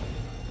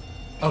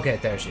 Okay,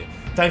 there she is.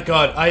 Thank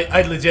God,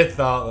 I legit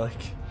thought,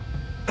 like...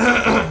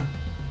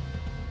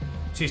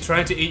 She's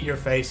trying to eat your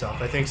face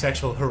off. I think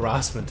sexual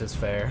harassment is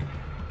fair.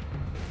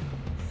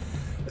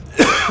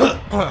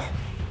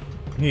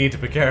 You need to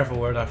be careful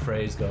where that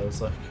phrase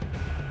goes, like.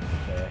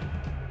 Okay.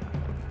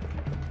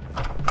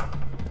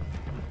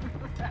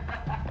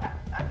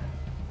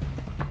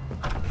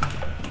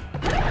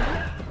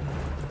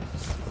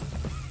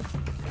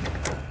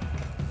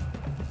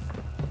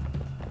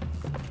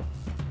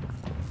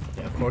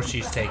 Yeah, of course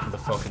she's taking the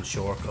fucking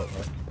shortcut,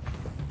 like.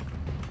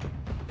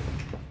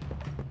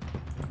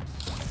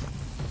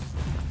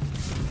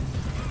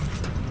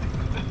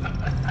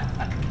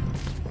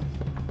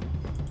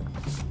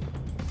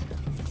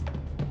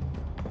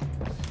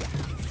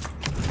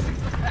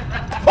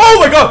 Oh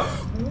my god!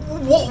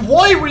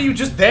 Why were you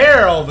just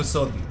there all of a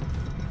sudden?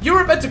 You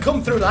were meant to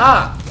come through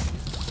that!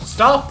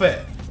 Stop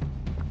it!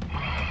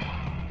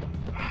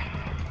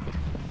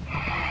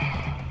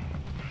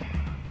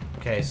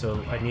 Okay,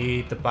 so I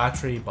need the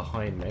battery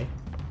behind me.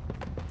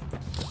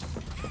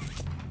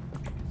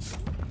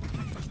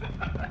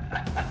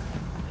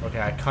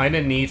 Okay, I kind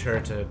of need her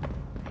to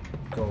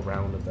go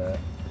around a bit.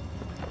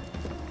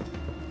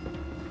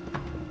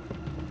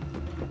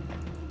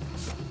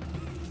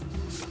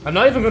 I'm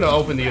not even going to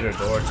open the other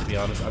door, to be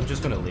honest. I'm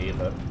just going to leave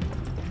it.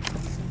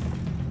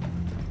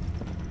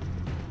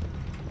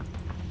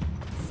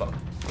 Fuck.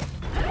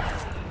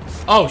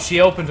 Oh, she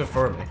opened it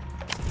for me.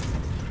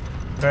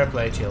 Fair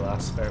play to you,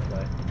 lass. Fair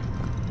play.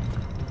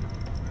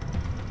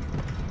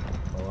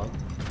 Hold on.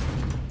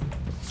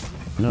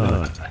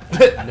 No.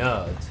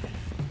 No.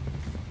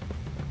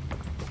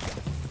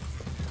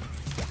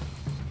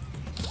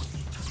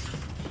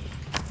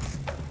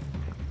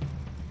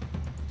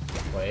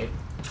 Wait.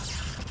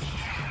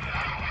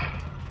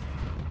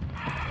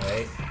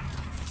 Wait.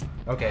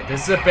 Okay,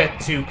 this is a bit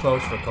too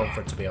close for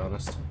comfort, to be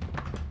honest.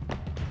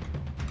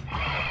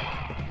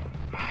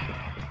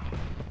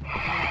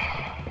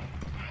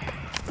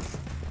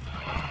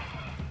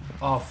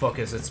 Oh fuck,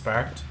 is it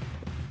sparked?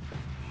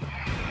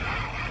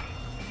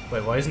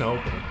 Wait, why isn't it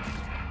open?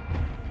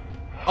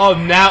 Oh,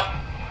 now...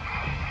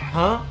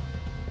 Huh?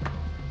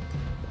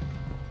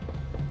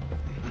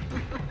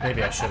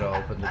 Maybe I should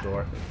have opened the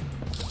door.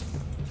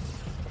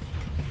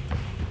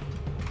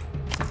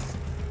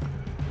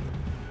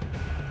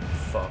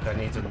 Fuck, I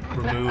need to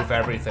remove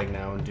everything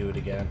now and do it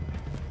again.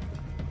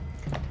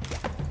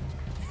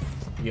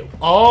 You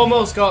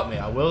almost got me,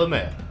 I will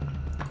admit.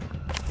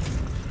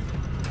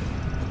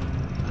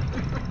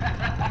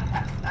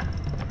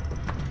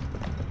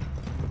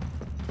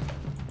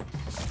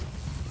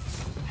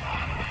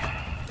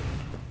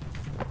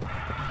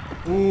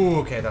 Ooh,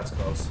 okay, that's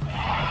close.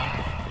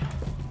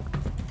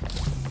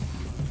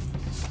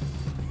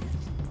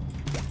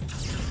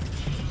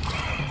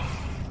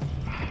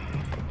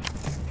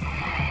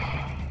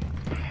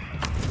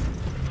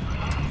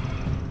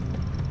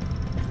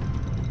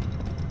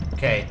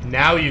 Okay,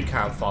 now you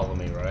can't follow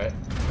me, right?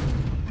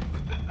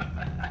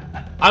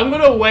 I'm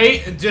gonna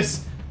wait and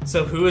just...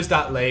 So who is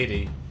that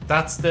lady?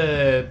 That's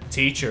the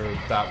teacher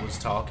that was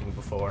talking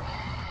before.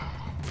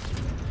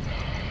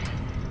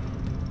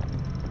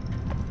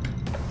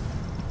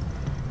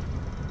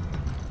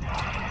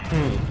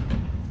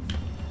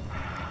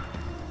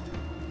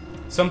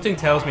 Something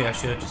tells me I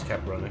should have just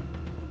kept running.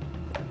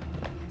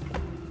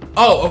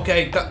 Oh,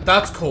 okay,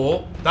 that's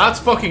cool. That's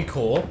fucking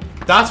cool.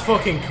 That's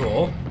fucking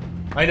cool.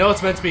 I know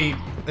it's meant to be,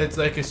 it's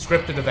like a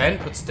scripted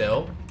event, but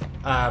still.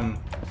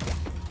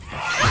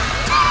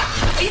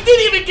 He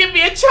didn't even give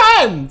me a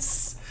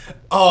chance!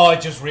 Oh, I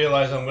just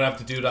realized I'm gonna have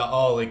to do that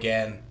all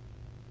again.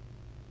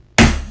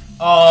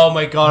 Oh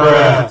my god, I'm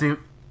gonna have to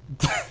do...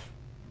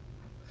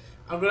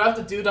 I'm gonna have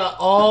to do that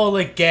all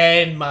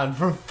again, man,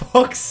 for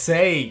fuck's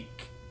sake.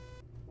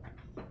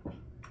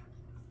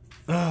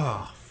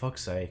 Oh,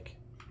 fuck's sake.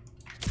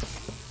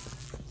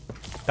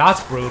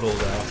 That's brutal,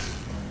 though.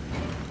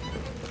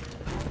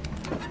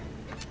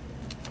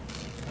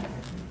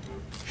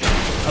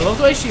 I love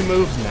the way she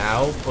moves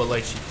now, but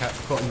like she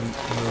couldn't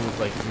move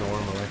like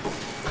normally.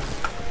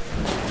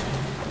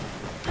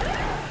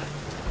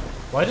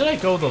 Why did I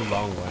go the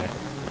long way?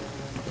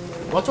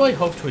 What do I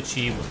hope to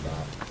achieve with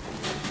that?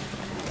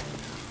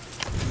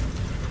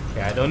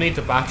 Okay, I don't need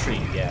the battery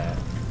yet,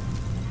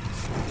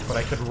 but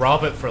I could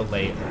rob it for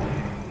later.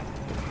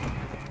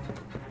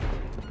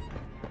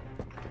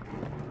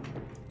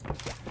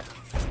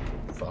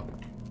 Fuck.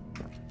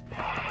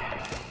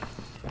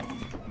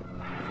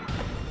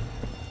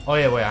 Oh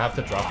yeah, wait, I have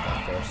to drop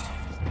that first.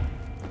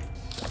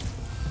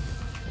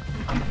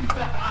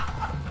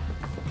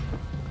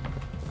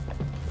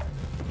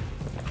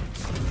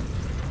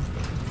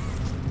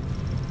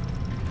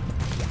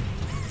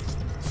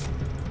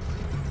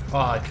 Oh,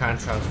 I can't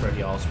transfer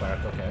the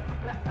Allspark, okay.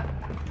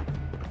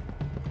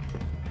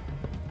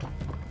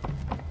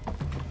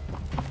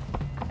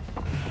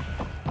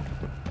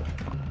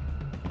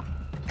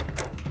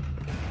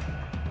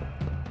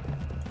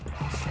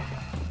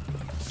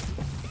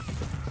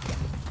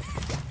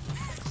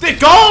 They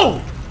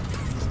go!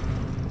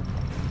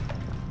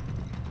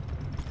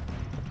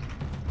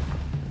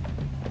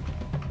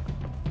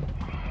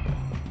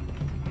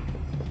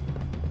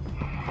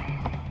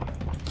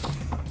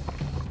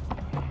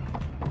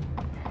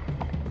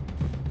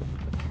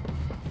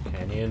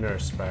 Okay, I need a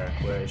nurse spare.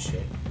 Where is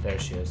she? There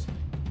she is.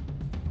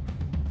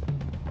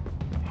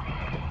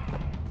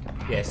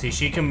 Yeah, see,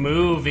 she can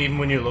move even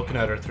when you're looking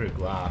at her through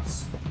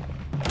glass.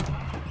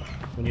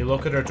 When you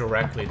look at her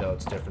directly, though,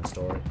 it's a different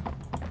story.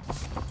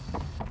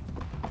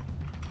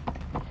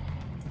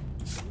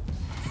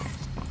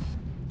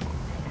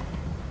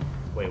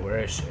 Wait, where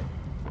is she?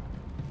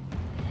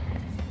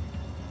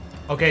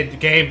 Okay, the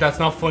game, that's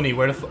not funny.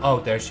 Where the oh,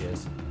 there she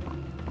is.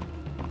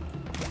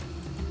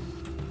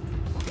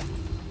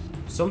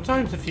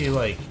 Sometimes if you,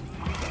 like...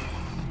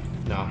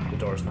 No, the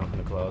door's not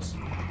gonna close.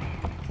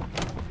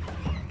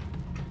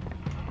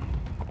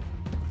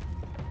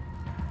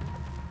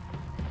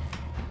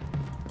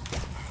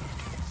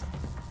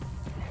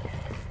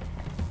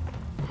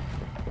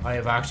 I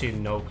have actually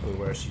no clue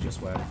where she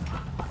just went.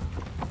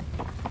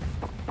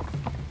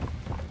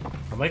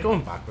 Am I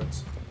going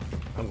backwards?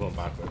 I'm going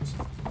backwards.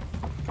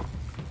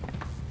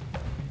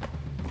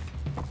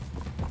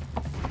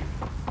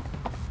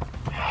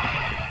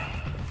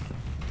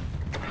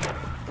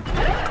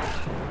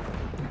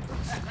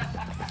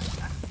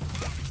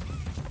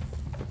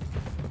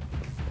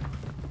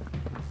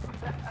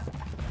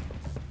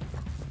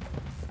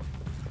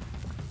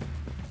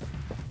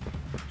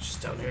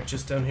 Just down here,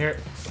 just down here.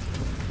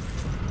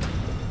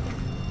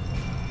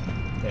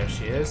 There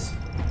she is.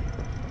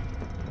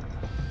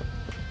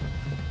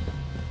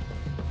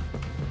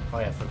 Oh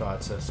yeah, I forgot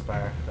it's a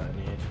spark that I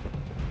need.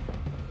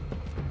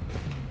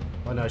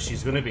 Oh no,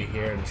 she's gonna be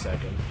here in a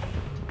second.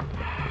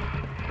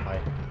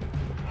 Hi.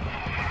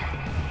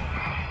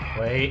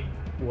 Wait,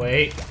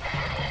 wait,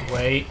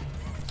 wait,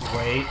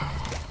 wait.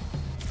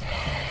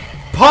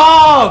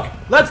 Pog!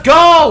 Let's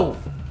go!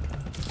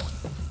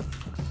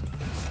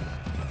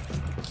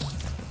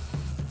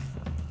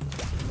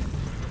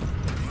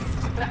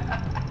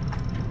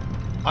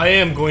 I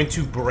am going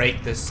to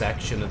break this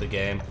section of the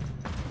game.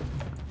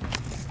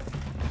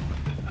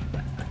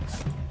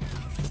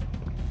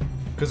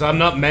 Because I'm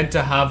not meant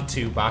to have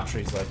 2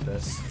 batteries like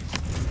this.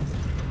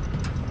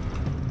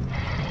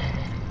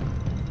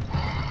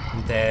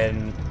 And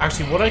then...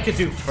 Actually, what I could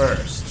do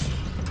first...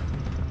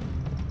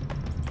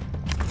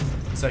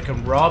 is I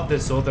can rob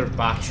this other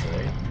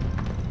battery.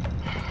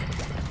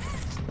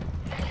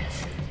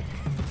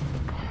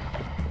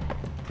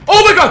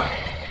 Oh my god!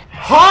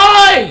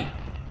 Hi!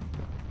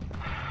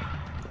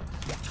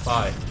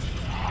 Hi.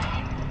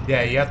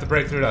 Yeah, you have to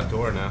break through that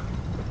door now.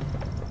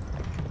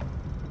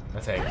 I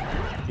think.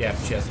 Yeah,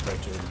 she has to break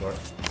through the door.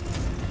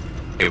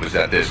 It was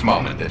at this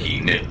moment that he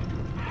knew.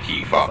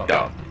 He fucked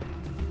up.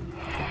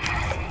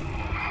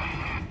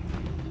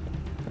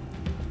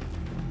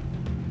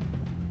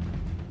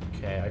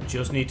 Okay, I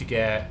just need to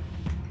get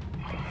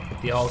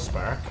the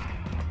Allspark.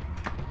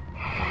 Oh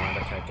man,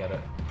 I can't get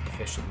it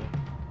efficiently.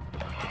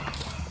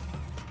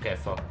 Okay,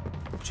 fuck.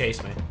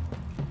 Chase me.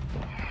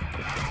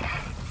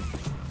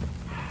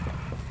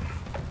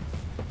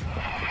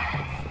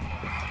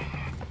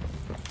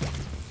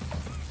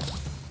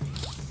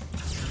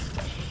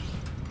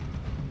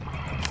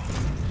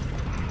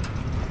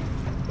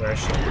 Where is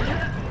she?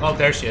 Oh,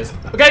 there she is.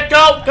 Okay,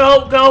 go,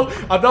 go, go!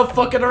 I'm not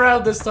fucking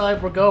around this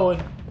time. We're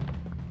going.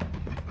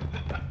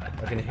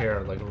 I can hear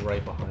her like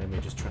right behind me,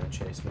 just trying to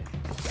chase me.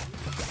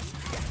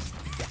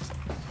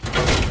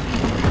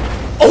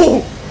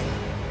 Oh!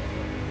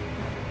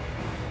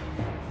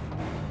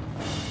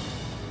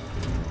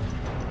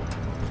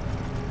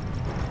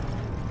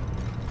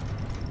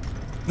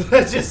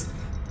 Just.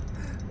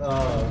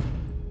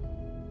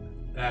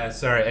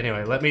 Sorry.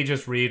 Anyway, let me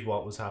just read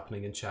what was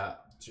happening in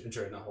chat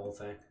during the whole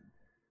thing.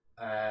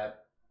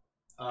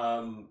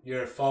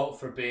 You're at fault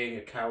for being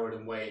a coward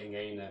and waiting,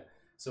 ain't it?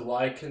 So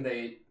why can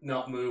they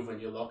not move when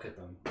you look at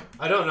them?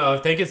 I don't know. I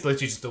think it's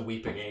literally just a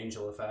weeping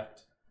angel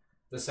effect.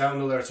 The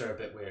sound alerts are a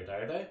bit weird,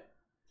 are they?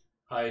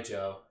 Hi,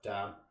 Joe.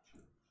 Damn.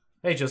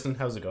 Hey, Justin.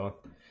 How's it going?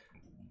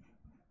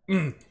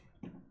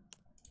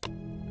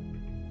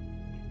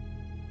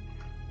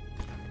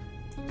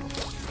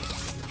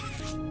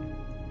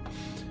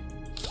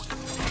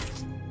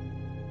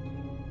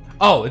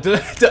 Oh,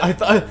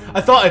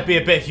 I thought it'd be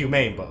a bit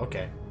humane, but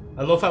okay.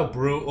 I love how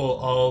brutal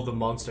all the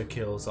monster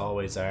kills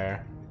always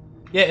are.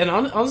 Yeah, and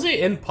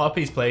honestly, in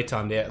Poppy's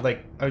Playtime, yeah,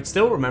 like, I would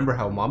still remember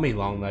how Mommy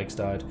Longlegs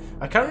died.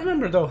 I can't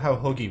remember, though, how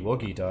Huggy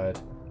Wuggy died.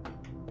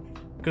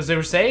 Because they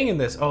were saying in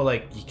this, oh,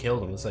 like, you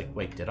killed him. It's like,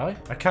 wait, did I?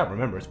 I can't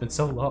remember. It's been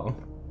so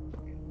long.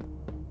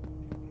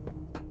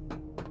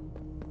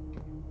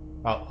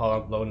 Oh,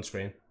 hold on. Loading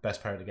screen.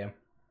 Best part of the game.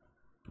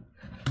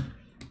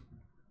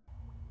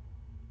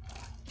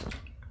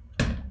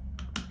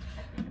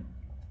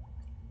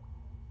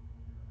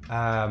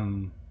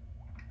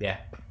 Yeah.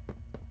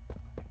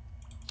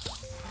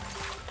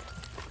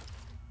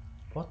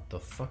 What the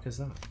fuck is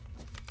that?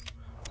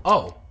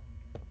 Oh.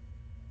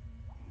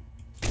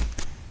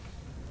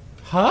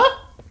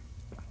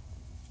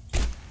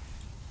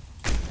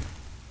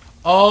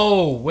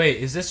 Oh, wait,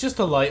 is this just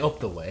to light up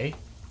the way?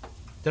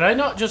 Did I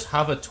not just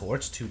have a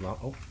torch too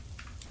long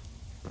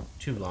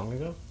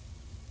ago?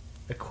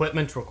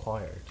 Equipment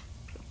required.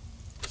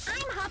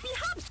 I'm Hoppy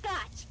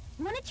Hopscotch.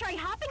 Wanna try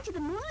hopping to the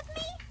moon with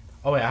me?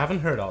 Oh wait, I haven't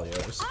heard all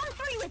yours. On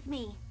three with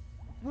me.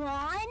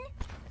 1,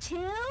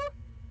 2,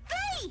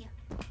 3.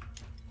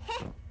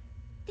 Heh.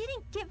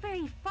 Didn't get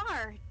very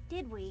far,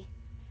 did we?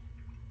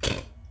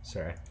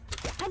 Sorry.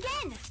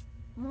 Again.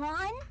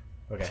 1,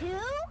 Okay. 2,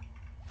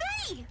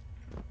 3.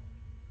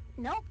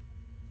 Nope.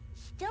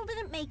 Still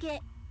didn't make it.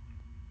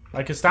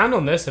 I could stand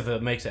on this if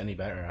it makes it any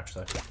better,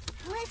 actually.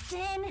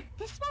 Listen,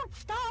 this won't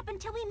stop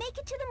until we make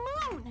it to the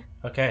moon.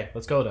 Okay,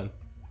 let's go then.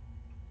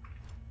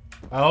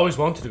 I always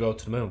wanted to go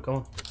to the moon. Go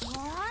on. 1,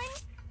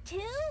 2.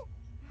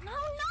 No,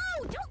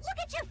 don't look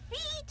at your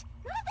feet.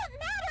 None of that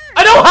matters.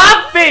 I don't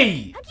have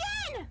feet.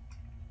 Again.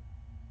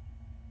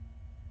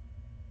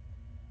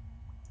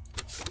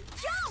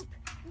 Jump!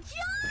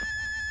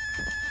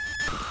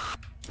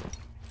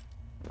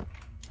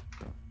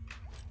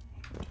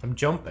 I'm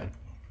jumping.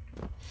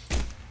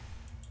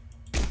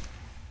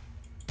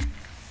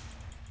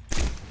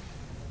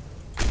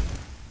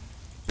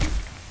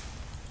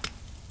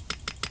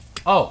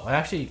 Oh, I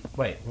actually...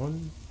 Wait,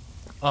 1...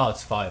 Oh,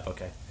 it's 5,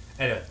 okay.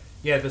 Anyway,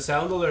 yeah, the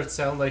sound alerts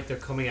sound like they're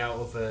coming out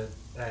of a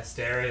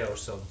stereo or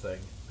something,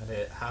 and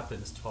it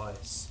happens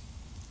twice.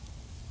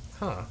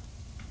 Huh.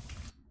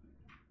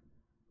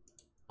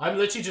 I'm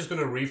literally just going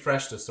to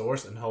refresh the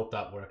source and hope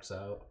that works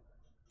out.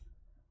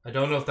 I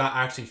don't know if that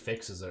actually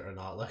fixes it or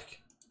not,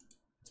 like...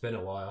 It's been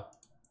a while.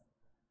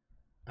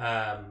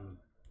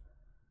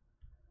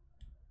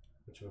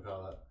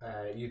 Whatchamacallit?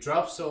 You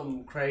dropped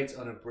some crates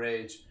on a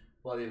bridge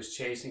while he was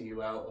chasing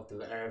you out of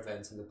the air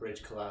vents, and the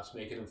bridge collapsed,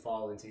 making him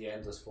fall into the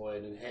endless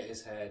void and hit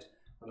his head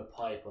on a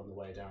pipe on the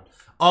way down.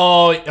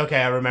 Oh,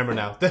 okay, I remember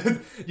now.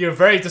 You're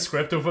very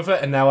descriptive with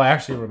it, and now I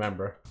actually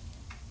remember.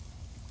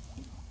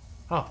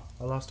 Oh,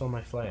 I lost all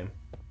my flame.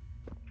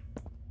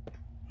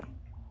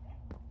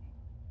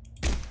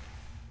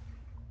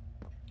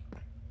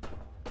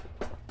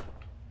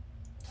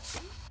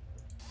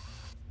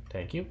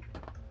 Thank you.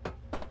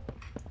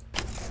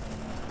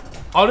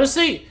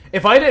 Honestly,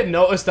 if I didn't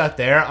notice that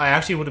there, I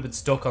actually would have been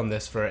stuck on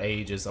this for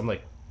ages. I'm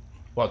like,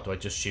 what, do I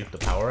just shoot the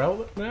power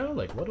out now?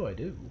 Like, what do I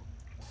do?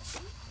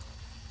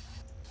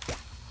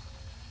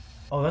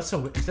 Oh, that's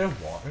so... Is there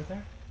water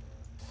there?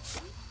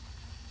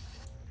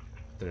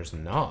 There's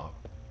not.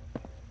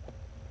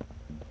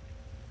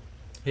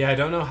 Yeah, I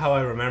don't know how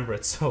I remember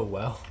it so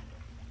well.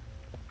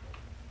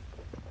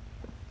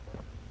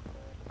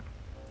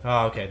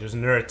 Oh, okay, there's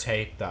another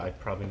tape that I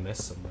probably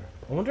missed somewhere.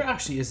 I wonder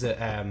actually, is it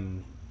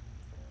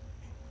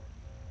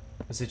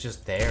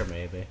just there,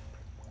 maybe?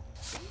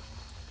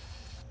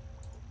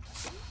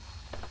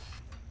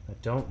 I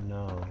don't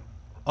know.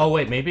 Oh,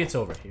 wait, maybe it's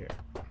over here.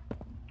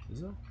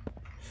 Is it?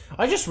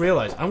 I just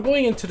realized, I'm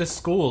going into the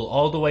school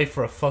all the way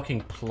for a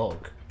fucking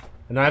plug.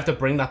 And I have to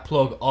bring that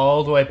plug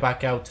all the way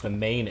back out to the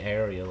main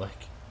area,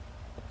 like.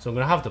 So I'm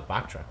gonna have to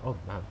backtrack. Oh,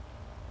 man.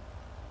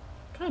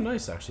 Kind of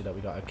nice, actually, that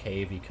we got a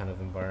cavey kind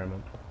of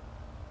environment.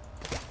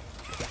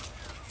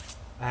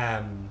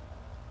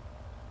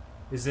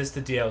 Is this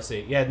the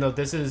DLC? Yeah, no,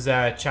 this is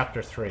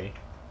chapter 3.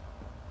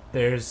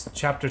 There's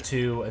chapter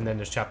 2, and then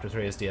there's chapter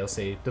 3 as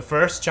DLC. The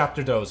first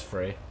chapter, though, is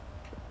free.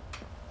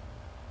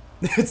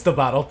 It's the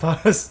battle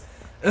pass.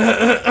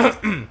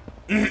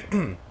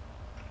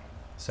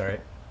 Sorry.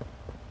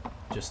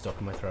 Just stuck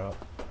in my throat.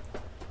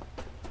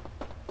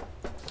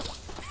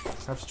 I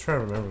have to try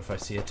to remember if I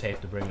see a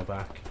tape to bring it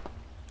back.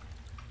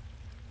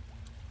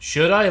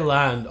 Should I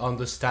land on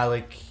the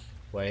stalagmite?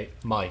 Wait,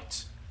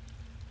 might.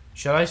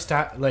 Should I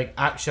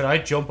should I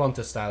jump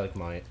onto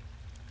stalagmite?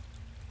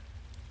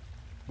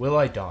 Will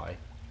I die?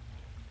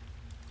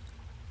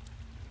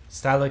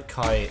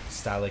 Stalactite,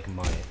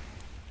 stalagmite.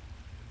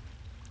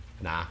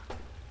 Nah,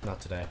 not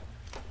today.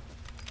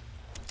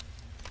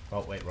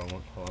 Oh, wait, wrong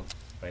one. Hold on.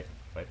 Wait,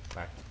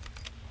 back.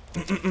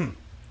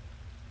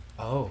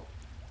 Oh.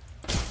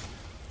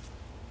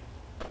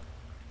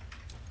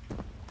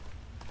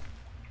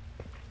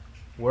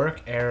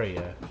 Work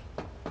area.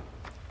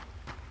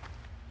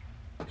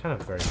 Kind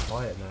of very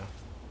quiet now.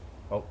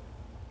 Oh.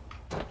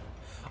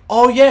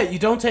 Oh yeah, you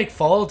don't take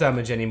fall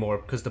damage anymore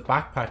because the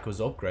backpack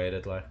was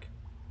upgraded, like.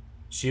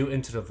 Shoot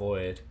into the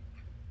void.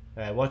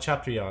 What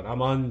chapter are you on?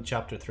 I'm on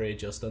chapter 3,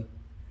 Justin.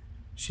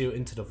 Shoot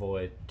into the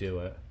void. Do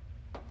it.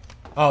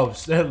 Oh,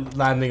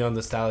 landing on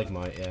the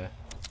stalagmite, yeah.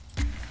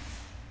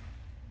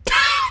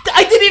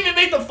 I didn't even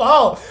make the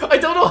fall! I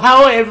don't know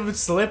how I ever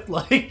slipped,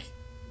 like.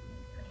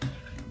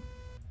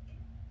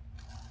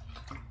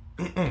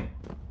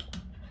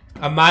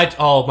 Imagine,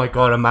 oh my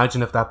god,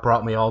 imagine if that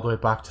brought me all the way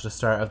back to the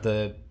start of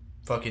the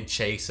fucking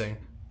chasing.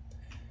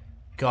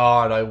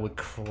 God, I would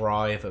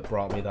cry if it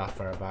brought me that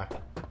far back.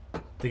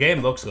 The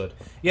game looks good.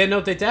 Yeah,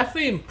 no, they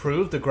definitely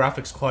improved the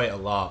graphics quite a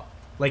lot.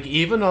 Like,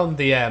 even on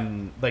the,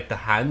 like, the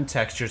hand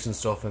textures and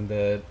stuff and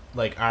the,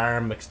 like,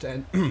 arm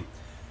extend...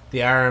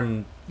 the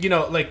arm... You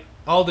know, like,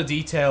 all the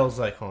details,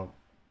 like, hold on.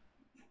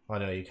 Oh,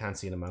 no, you can't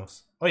see the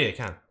mouse. Oh, yeah, you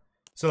can.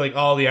 So like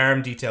all the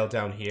arm detail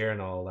down here and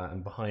all that,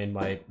 and behind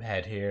my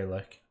head here,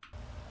 like.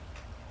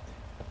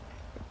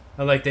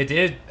 And like they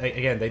did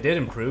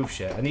improve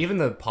shit, and even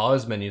the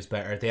pause menu's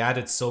better. They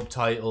added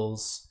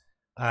subtitles.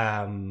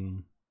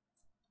 Can't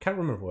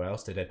remember what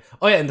else they did.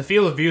 Oh yeah, and the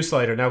field of view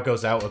slider now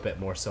goes out a bit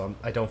more, so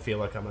I don't feel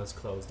like I'm as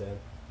closed in.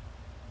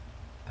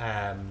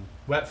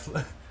 Wet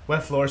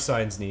floor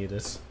signs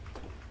needed,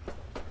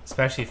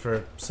 especially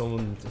for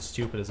someone as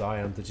stupid as I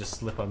am to just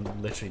slip on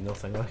literally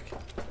nothing. Like,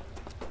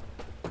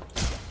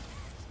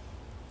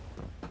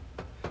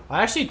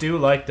 I actually do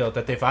like though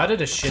that they've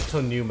added a shit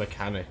ton new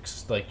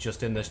mechanics, like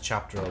just in this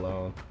chapter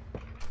alone.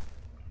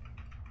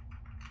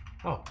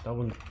 Oh, that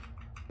one.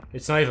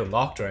 It's not even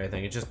locked or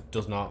anything, it just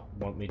does not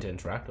want me to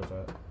interact with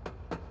it.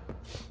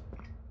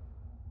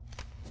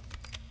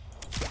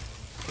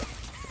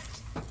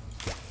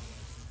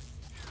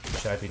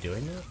 Should I be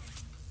doing that?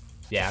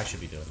 Yeah, I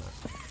should be doing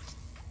that.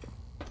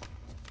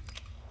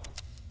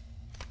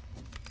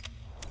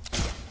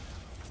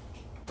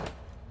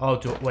 Oh,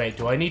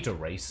 do I need to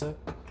race it?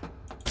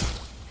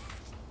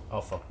 Oh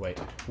fuck, wait.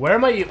 Where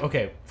am I?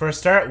 Okay, for a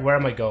start, where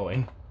am I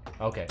going?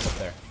 Okay, up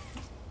there.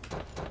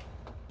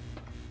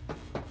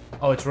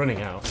 Oh, it's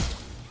running out.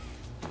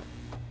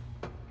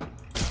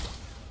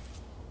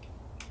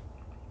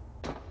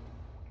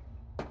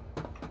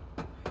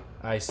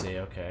 I see,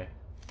 okay.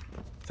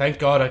 Thank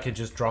God I could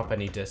just drop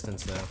any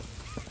distance now.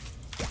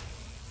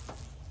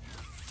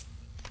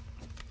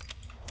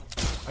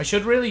 I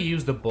should really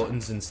use the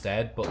buttons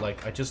instead, but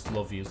like, I just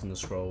love using the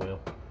scroll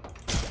wheel.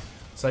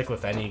 It's like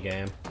with any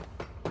game.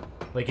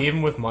 Like,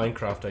 even with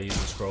Minecraft, I use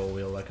the scroll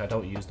wheel. Like, I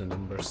don't use the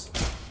numbers.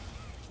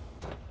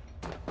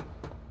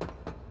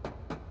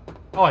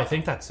 Oh, I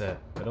think that's it.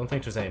 I don't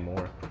think there's any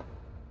more.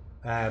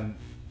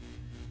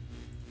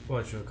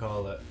 What should we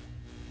call it?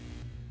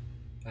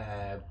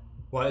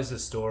 What is the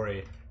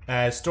story?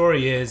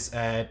 Story is,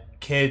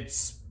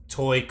 kids'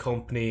 toy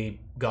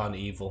company gone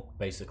evil,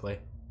 basically.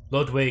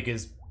 Ludwig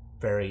is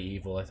very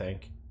evil, I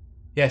think.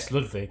 Yes,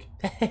 Ludwig.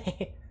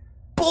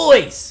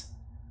 Boys!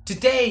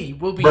 Today,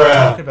 we'll be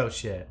talking about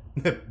shit.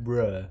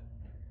 Bruh.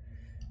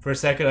 For a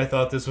second, I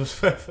thought this was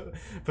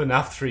FNAF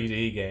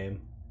 3D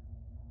game.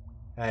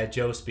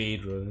 Joe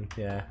speedrun,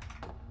 yeah.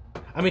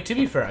 I mean, to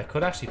be fair, I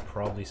could actually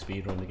probably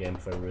speedrun the game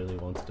if I really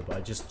wanted to, but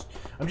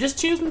I'm just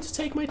choosing to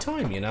take my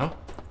time, you know?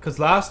 Because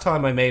last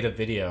time I made a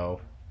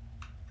video,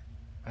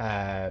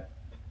 the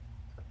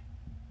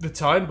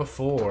time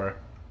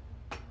before,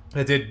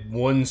 I did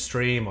one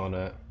stream on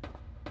it.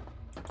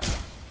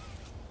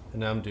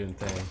 And now I'm doing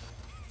thing.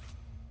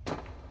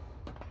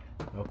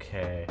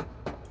 Okay.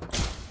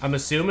 I'm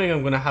assuming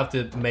I'm gonna have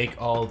to make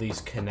all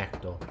these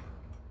connectable.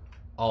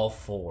 All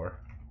four.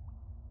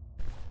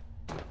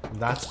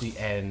 That's the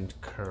end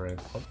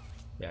current. Oh,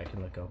 yeah, I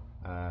can let go.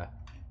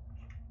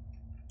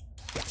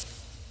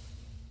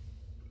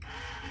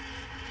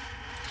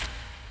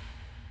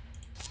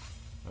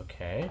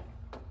 Okay.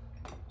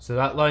 So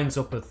that lines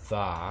up with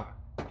that.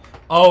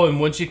 Oh, and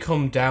once you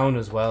come down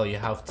as well, you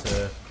have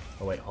to...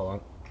 Oh, wait, hold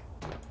on.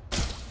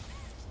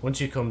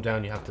 Once you come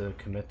down, you have to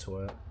commit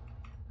to it.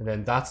 And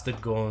then that's the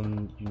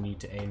gun you need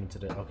to aim into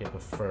the... Okay,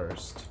 but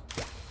first...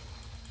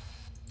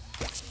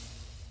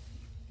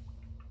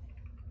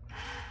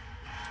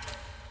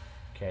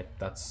 Okay,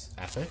 that's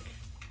epic.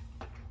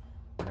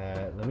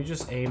 Let me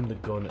just aim the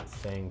gun at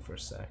thing for a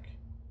sec.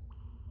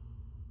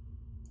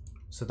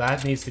 So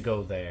that needs to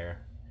go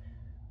there.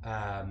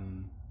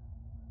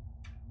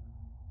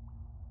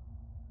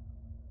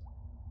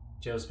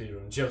 Joe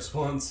speedrun. Joe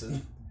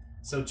Swanson.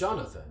 So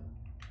Jonathan.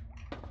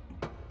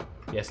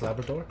 Yes,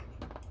 Labrador?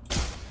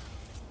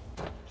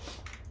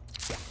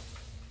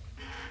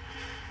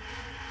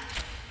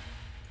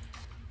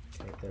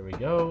 Okay, there we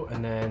go.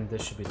 And then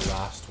this should be the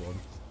last one.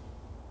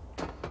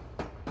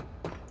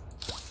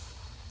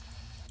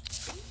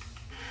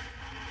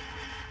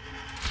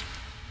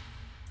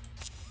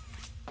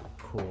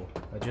 Cool.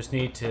 I just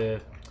need to...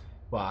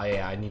 Well,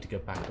 yeah, I need to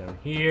get back down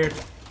here.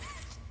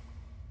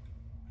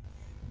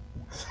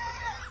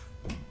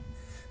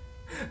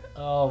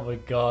 Oh my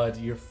god,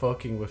 you're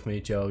fucking with me,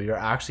 Joe. You're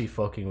actually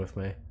fucking with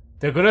me.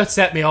 They're gonna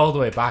set me all the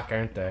way back,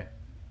 aren't they?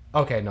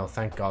 Okay, no,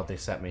 thank god they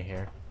set me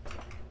here.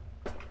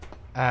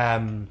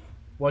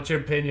 What's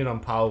your opinion on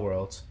Pal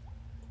World?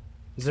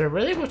 Is there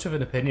really much of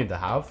an opinion to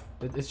have?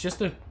 It's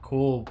just a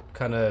cool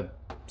kind of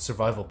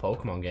survival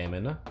Pokemon game,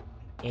 isn't it?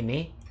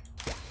 Innit?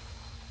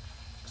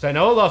 Because I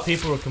know a lot of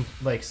people were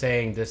like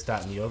saying this,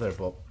 that, and the other,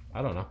 but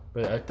I don't know.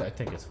 But I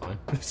think it's fine.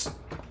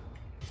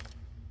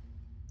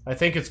 I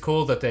think it's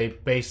cool that they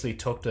basically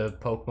took the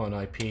Pokemon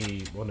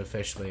IP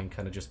unofficially and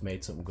kind of just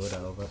made something good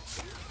out of it.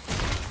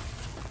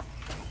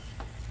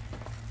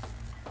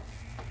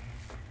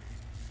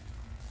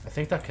 I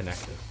think that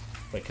connected.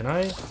 Wait, can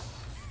I?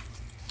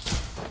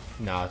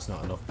 No, it's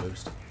not enough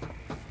boost.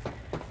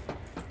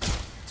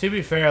 To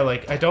be fair,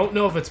 like, I don't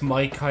know if it's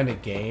my kind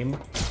of game.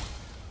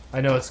 I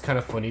know it's kind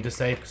of funny to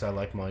say because I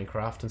like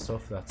Minecraft and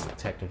stuff. That's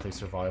technically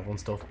survival and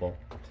stuff, but...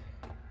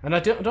 And I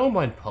don't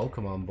mind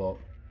Pokemon, but...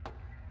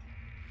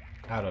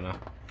 I don't know.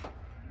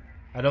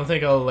 I don't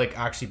think I'll like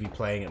actually be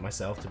playing it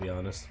myself, to be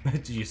honest.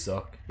 You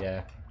suck.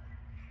 Yeah.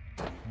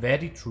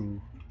 Very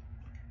true.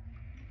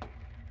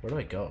 Where do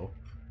I go?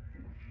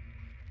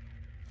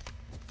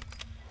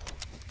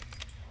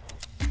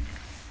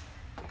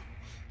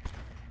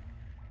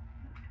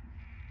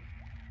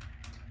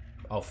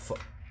 Oh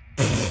fuck.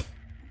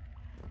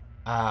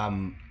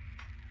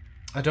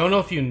 I don't know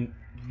if you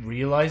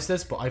realize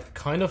this, but I've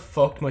kind of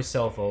fucked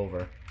myself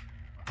over.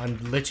 I'm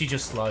literally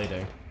just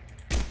sliding.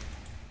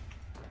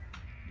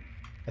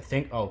 I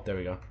think. Oh, there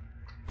we go.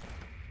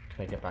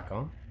 Can I get back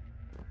on?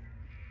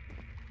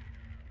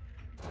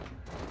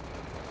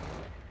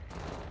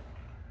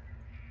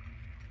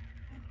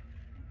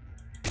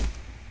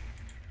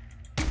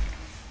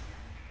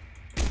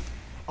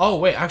 Oh,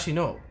 wait, actually,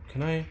 no.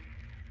 Can I?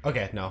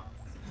 Okay, no.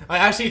 I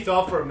actually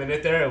thought for a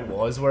minute there it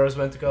was where I was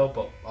meant to go,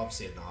 but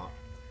obviously not.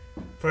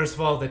 First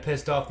of all, they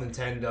pissed off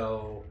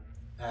Nintendo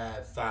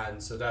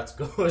fans, so that's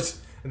good.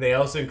 And they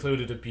also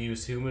included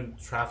abuse, human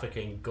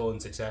trafficking,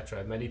 guns,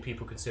 etc. Many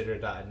people consider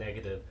that a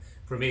negative.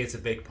 For me, it's a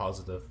big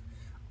positive.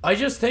 I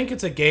just think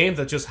it's a game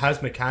that just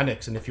has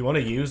mechanics, and if you want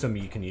to use them,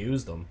 you can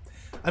use them.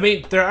 I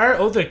mean, there are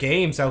other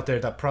games out there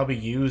that probably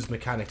use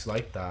mechanics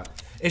like that.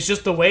 It's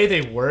just the way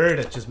they word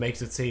it just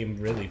makes it seem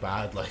really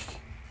bad, like.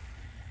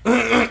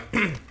 Because,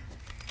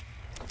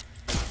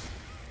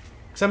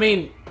 I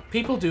mean,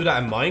 people do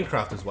that in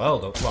Minecraft as well,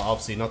 though. Well,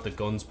 obviously not the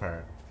guns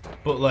part.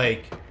 But,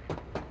 like,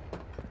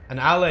 an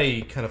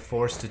ally kind of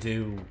forced to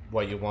do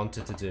what you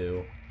wanted to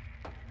do.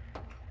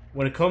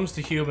 When it comes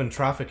to human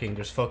trafficking,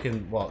 there's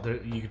fucking, what,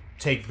 you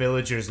take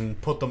villagers and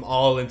put them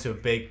all into a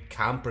big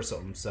camp or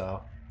something,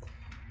 so.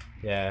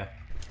 Yeah.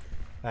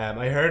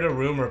 I heard a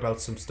rumor about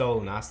some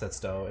stolen assets,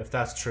 though. If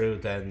that's true,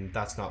 then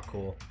that's not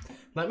cool.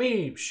 Let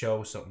me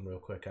show something real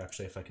quick,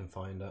 actually, if I can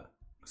find it.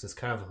 Because it's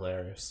kind of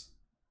hilarious.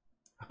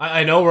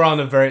 I know we're on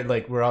a very,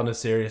 like, we're on a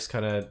serious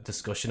kind of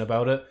discussion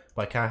about it,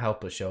 but I can't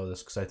help but show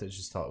this because I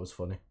just thought it was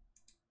funny.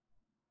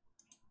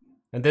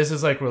 And this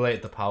is, like,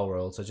 related to Pal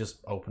World, so just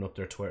open up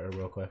their Twitter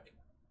real quick.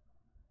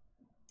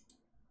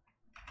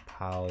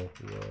 Pal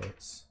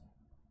Worlds.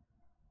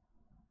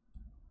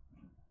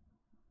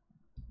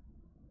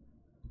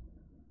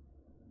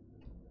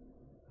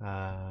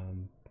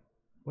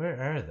 Where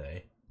are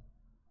they?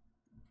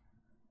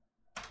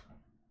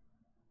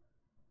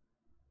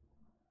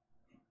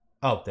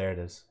 Oh, there it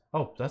is.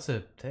 Oh, that's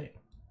a thing.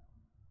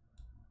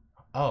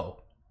 Oh.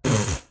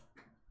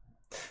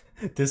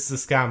 This is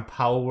a scam.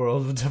 Power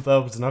World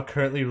developers are not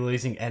currently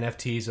releasing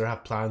NFTs or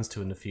have plans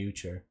to in the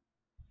future.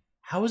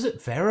 How is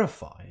it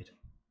verified?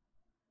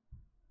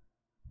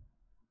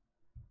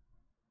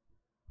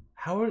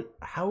 How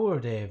are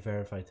they a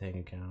verified thing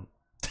account?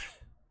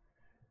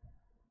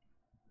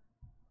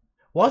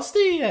 What's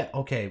the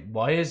okay,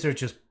 why is there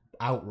just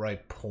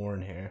outright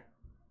porn here?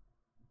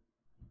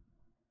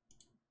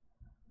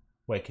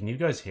 Wait, can you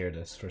guys hear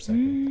this for a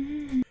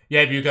second?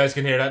 Yeah, you guys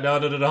can hear that. No,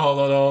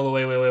 hold on,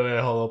 wait,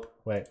 hold up.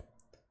 Wait.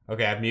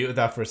 Okay, I've muted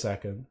that for a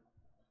second.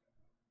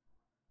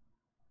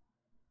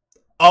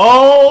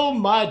 Oh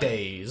my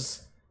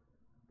days.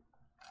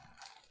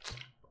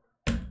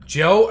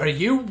 Joe, are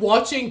you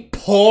watching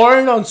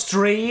porn on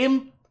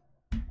stream?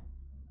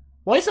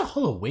 Why is it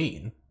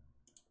Halloween?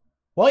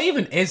 What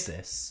even is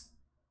this?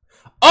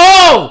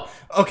 Oh!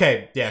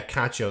 Okay, yeah,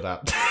 can't show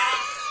that.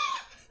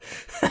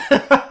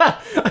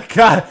 I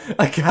can't.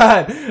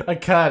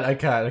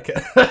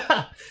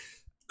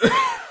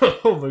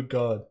 Oh my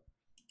god.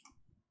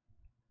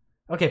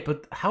 Okay,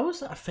 but how is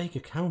that a fake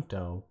account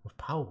though with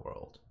Pal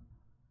World?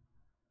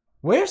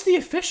 Where's the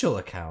official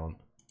account?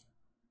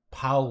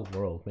 Pal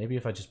World. Maybe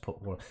if I just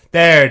put World.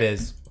 There it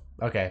is.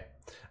 Okay.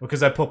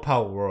 Because I put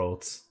Pal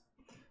Worlds.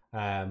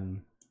 Let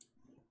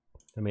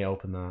me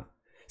open that.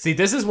 See,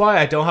 this is why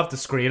I don't have the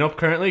screen up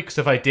currently, because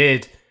if I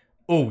did,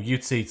 oh,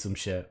 you'd see some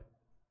shit.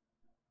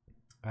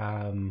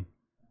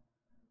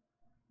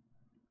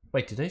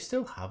 Wait, do they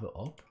still have it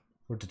up?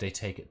 Or did they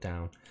take it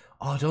down?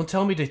 Oh, don't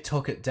tell me they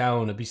took it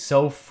down. It'd be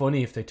so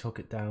funny if they took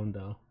it down,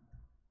 though.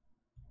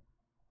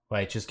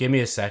 Wait, just give me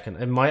a second.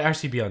 It might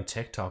actually be on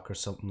TikTok or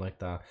something like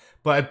that.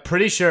 But I'm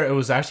pretty sure it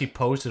was actually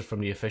posted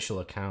from the official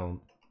account.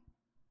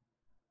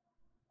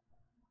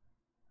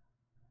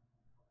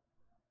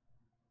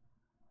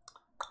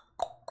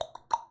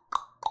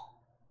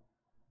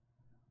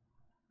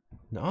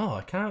 No,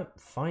 I can't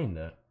find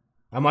it.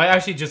 I might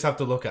actually just have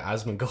to look at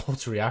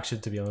Asmongold's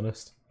reaction, to be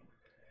honest.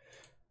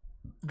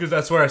 Because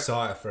that's where I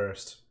saw it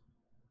first.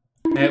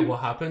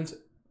 What happened?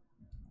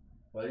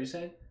 What are you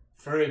saying?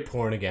 Furry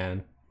porn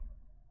again.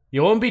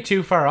 You won't be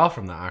too far off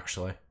from that,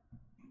 actually.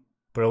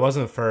 But it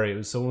wasn't furry. It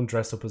was someone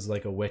dressed up as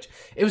like a witch.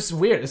 It was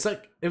weird. It's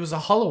like, it was a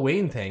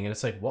Halloween thing. And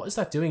it's like, what is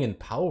that doing in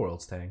Power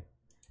World's thing?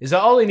 Is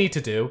that all they need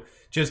to do?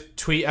 Just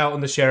tweet out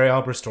on the Sherry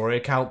Albert story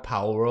account,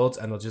 Power Worlds,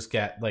 and they'll just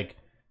get, like,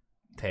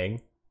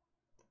 thing.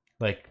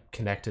 Like,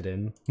 connected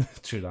in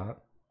through that.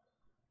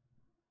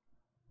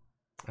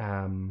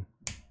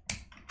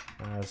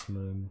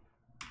 Asmon.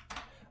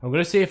 I'm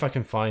gonna see if I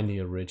can find the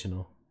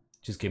original.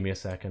 Just give me a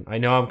second. I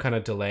know I'm kind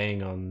of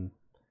delaying on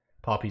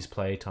Poppy's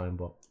playtime,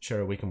 but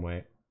sure, we can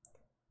wait.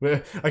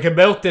 I can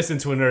milk this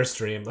into a nurse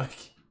stream,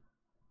 like.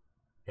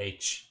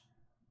 H.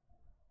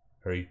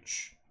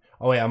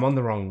 Oh wait, I'm on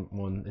the wrong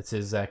one. It's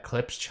his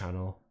clips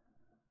channel.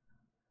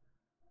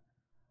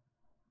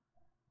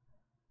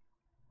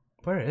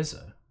 Where is it?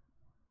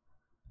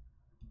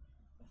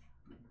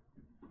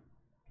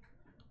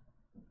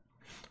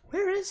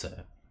 Where is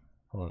it?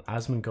 Hold on,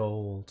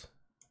 Asmongold.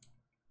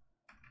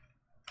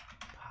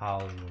 Pal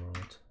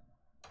World.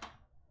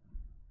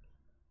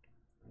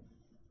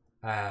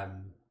 Are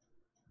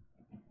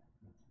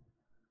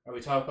we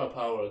talking about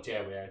Power World?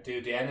 Yeah, we are.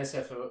 Dude, the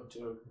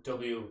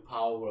NSFW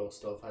Power World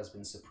stuff has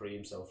been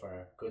supreme so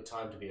far. Good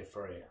time to be a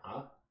furry,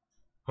 huh?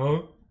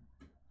 Huh?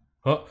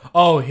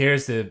 Oh,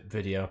 here's the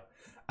video.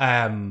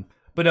 But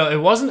no,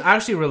 it wasn't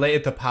actually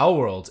related to Power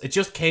World. It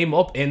just came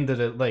up in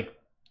the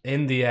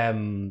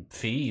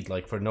feed,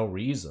 like, for no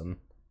reason.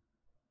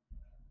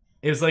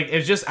 It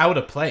was just out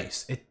of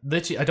place. It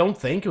literally, I don't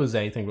think it was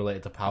anything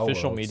related to Power World.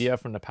 Official media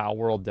from the Power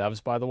World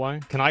devs, by the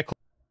way. Can I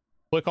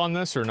click on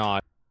this or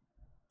not?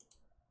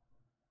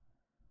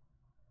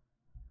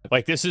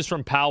 Like, this is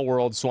from Power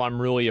World, so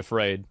I'm really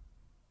afraid.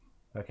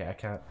 Okay, I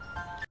can't.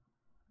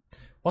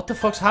 What the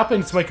fuck's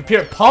happening to my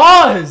computer?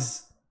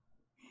 Pause!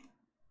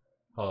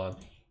 Hold on.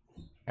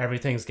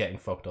 Everything's getting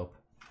fucked up.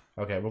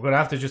 Okay, we're gonna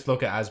have to just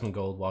look at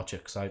Asmongold, watch it,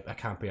 because I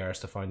can't be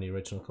arsed to find the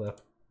original clip.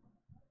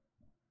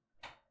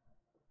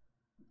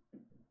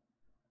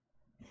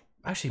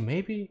 Actually,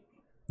 maybe...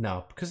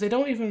 No, because they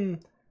don't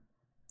even...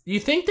 You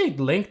think they'd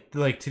link,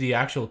 like, to the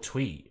actual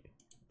tweet,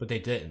 but they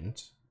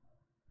didn't.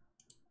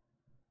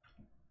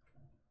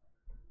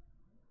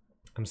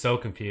 I'm so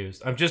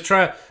confused. I'm just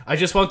trying... I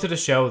just wanted to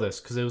show this,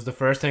 because it was the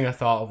first thing I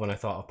thought of when I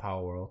thought of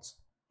Power Worlds.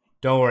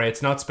 Don't worry,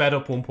 it's not sped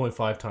up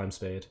 1.5 times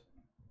speed.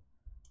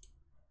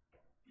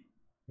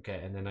 Okay,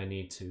 and then I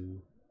need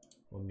to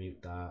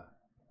unmute that.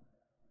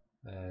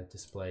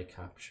 Display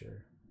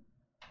capture.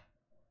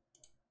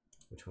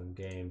 Which one?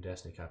 Game,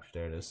 Destiny capture.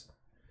 There it is.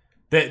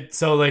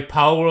 So, like,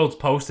 Power Worlds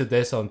posted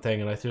this on thing,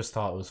 and I just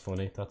thought it was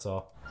funny. That's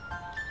all.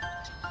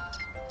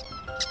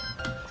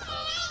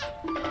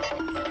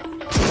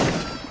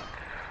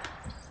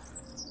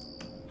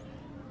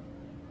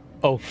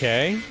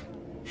 Okay.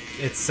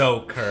 It's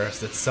so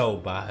cursed. It's so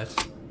bad.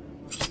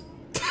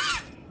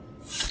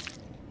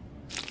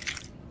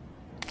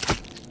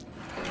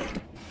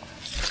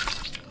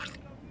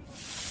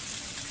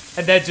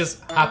 And then just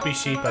happy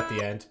sheep at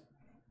the end.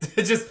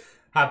 Just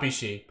happy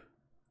sheep.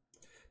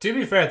 To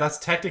be fair, that's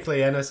technically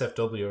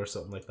NSFW or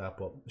something like that,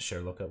 but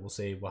sure, look, we'll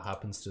see what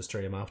happens to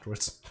stream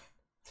afterwards.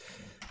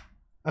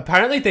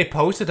 Apparently they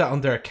posted it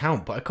on their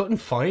account, but I couldn't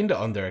find it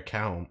on their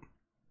account.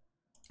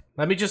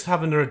 Let me just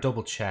have another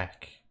double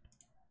check.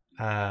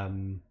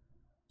 Oh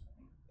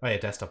yeah,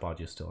 desktop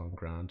audio still on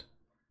grand.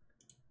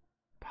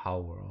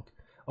 Power World.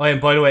 Oh,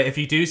 and by the way, if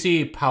you do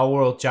see Power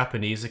World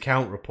Japanese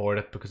account, report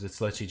it, because it's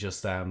literally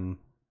just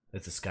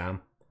it's a scam.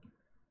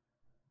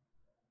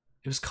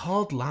 It was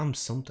called Lamb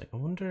something. I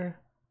wonder.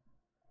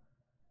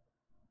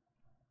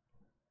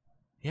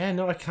 Yeah,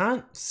 no, I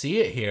can't see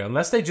it here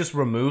unless they just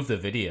remove the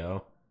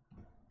video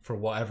for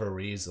whatever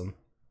reason.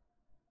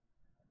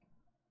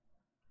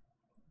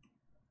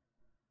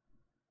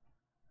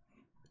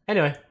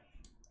 Anyway,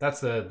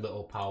 that's the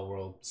little Power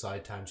World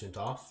side tangent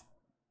off.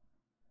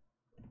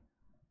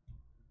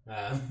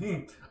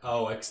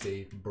 Oh,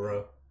 XD,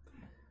 bro.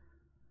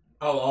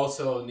 Oh,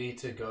 also need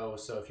to go,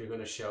 so if you're going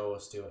to show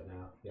us, do it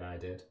now. Yeah, I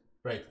did.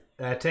 Right.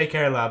 Take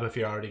care, lab, if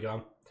you're already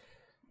gone.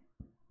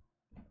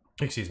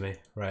 Excuse me.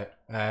 Right.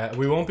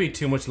 We won't be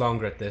too much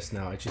longer at this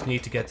now. I just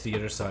need to get to the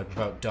other side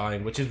without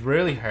dying, which is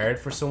really hard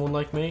for someone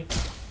like me.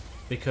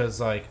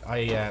 Because, like,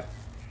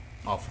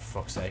 oh, for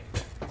fuck's sake.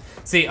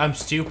 See, I'm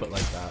stupid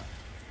like that.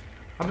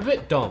 I'm a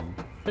bit dumb.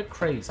 A bit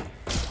crazy.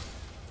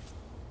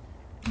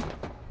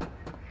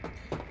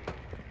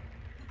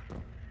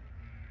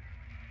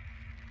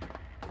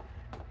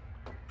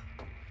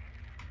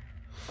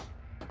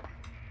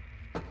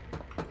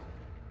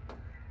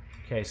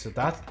 Okay, so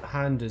that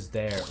hand is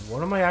there.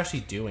 What am I actually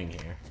doing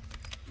here?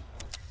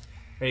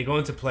 Are you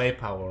going to play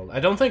Power World?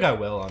 I don't think I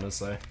will,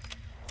 honestly.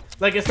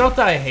 Like, it's not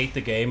that I hate the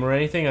game or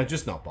anything, I'm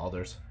just not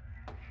bothered.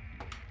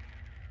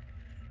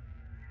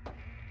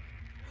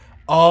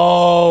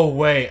 Oh,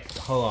 wait.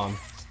 Hold on.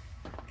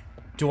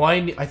 Do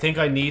I think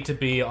I need to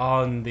be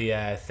on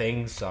the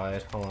thing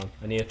side. Hold on.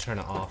 I need to turn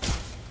it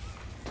off.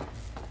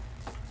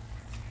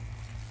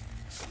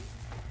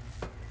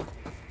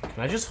 Can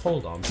I just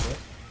hold on to it?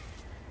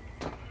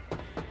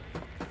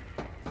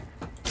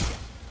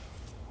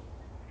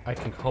 I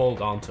can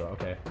hold on to it,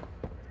 okay.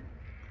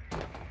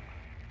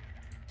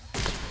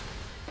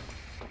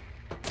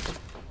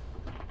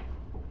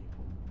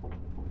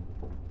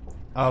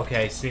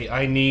 Okay, see,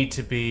 I need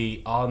to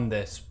be on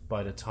this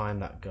by the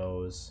time that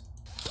goes.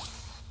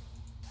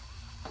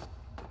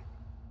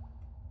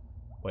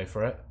 Wait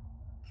for it.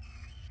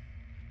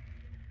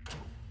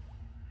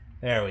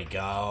 There we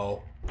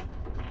go.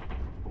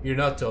 You're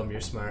not dumb, you're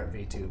smart,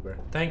 VTuber.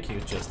 Thank you,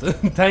 Justin.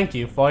 Thank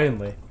you,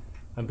 finally.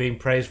 I'm being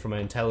praised for my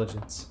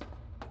intelligence.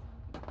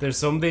 There's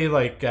somebody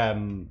like that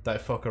I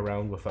fuck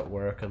around with at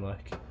work, and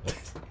like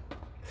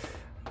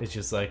it's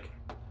just like,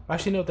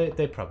 actually no,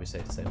 they probably say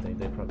the same thing.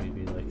 They'd probably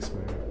be like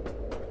swearing.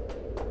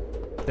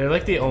 They're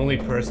like the only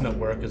person at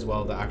work as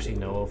well that actually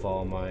know of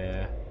all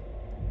my.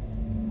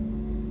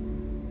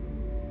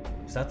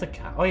 Is that the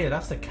cat? Oh yeah,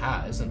 that's the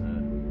cat, isn't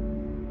it?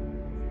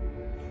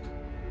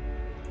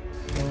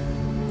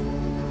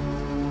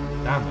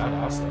 Damn,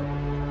 badass though.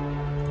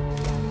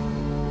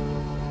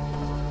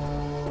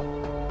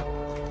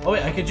 Oh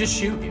wait, I could just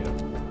shoot you,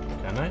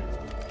 can I?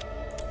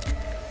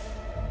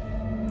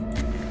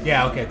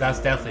 Yeah, okay, that's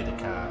definitely the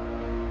cat.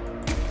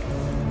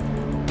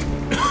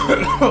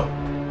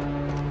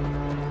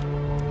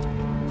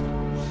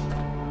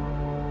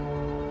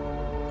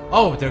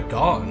 Oh, they're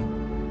gone.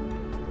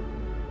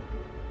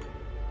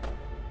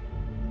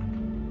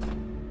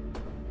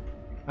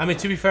 I mean,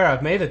 to be fair,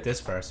 I've made it this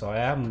far, so I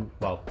am,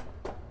 well,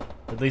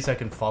 at least I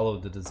can follow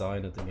the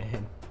design of the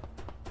game.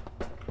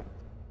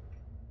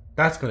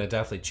 That's gonna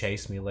definitely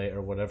chase me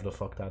later, whatever the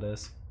fuck that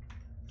is.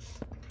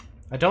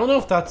 I don't know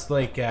if that's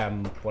like,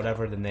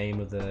 whatever the name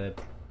of the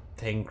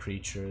thing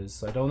creature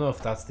is. I don't know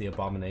if that's the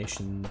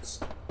abomination's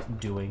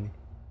doing.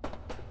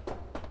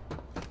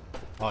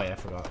 Oh yeah, I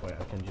forgot. Wait,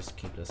 I can just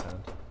keep this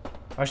hand.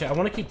 Actually, I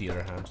want to keep the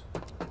other hand.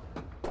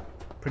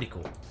 Pretty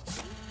cool.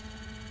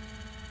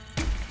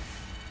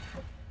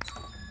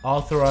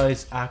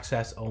 Authorized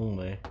access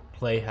only.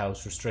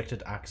 Playhouse,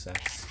 restricted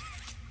access.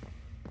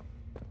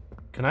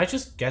 Can I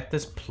just get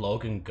this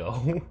plug and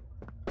go?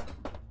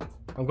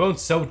 I'm going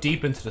so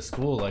deep into the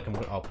school, like I'm.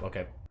 Oh,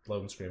 okay.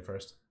 Loading screen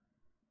first.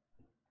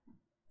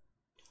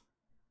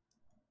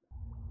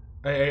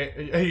 Are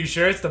you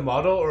sure it's the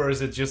model, or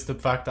is it just the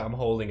fact that I'm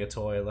holding a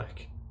toy?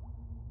 Like,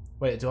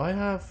 wait, do I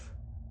have?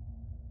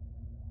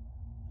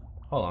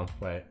 Hold on,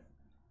 wait.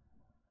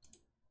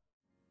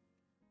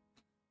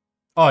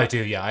 Oh, I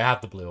do. Yeah, I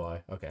have the blue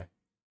eye. Okay.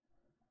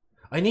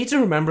 I need to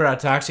remember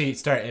to actually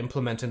start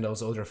implementing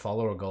those other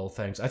follower goal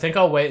things. I think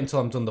I'll wait until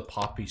I'm done the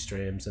Poppy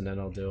streams and then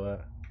I'll do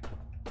it.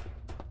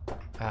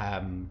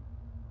 I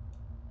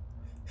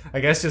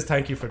guess just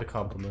thank you for the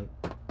compliment.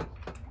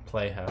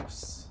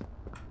 Playhouse.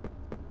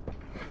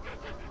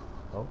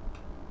 Oh,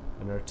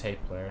 another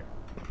tape player.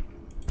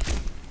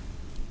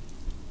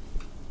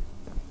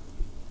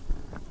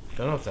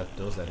 Don't know if that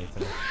does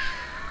anything.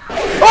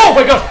 Oh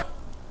my god!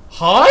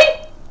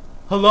 Hi?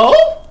 Hello?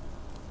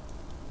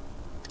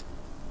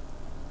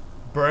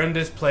 Burn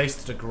this place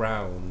to the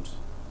ground.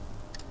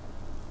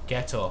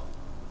 Get up.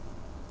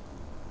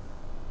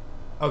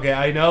 Okay,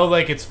 I know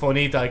like it's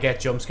funny that I get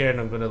jump scared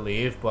and I'm gonna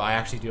leave, but I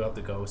actually do have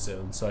to go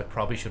soon, so I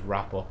probably should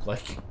wrap up.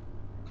 Like,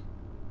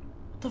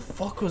 what the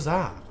fuck was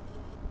that?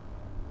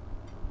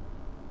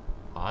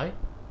 Hi?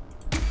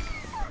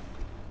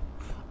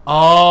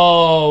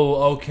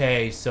 Oh,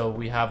 okay, so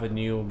we have a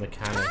new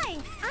mechanic. Hi,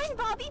 I'm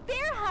Bobby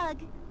Bearhug.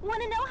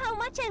 Wanna know how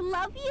much I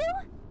love you?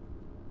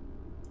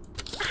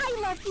 I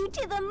love you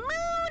to the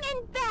moon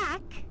and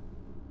back.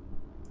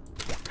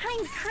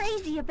 I'm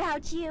crazy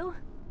about you.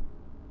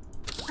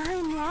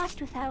 I'm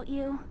lost without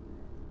you.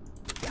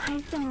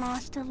 I've been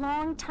lost a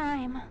long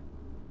time.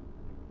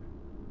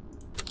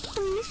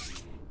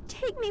 Please,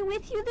 take me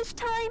with you this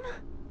time.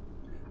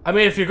 I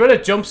mean, if you're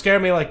gonna jump scare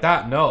me like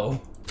that,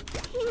 no.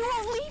 You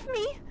won't leave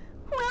me,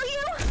 will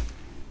you?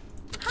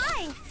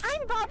 Hi,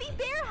 I'm Bobby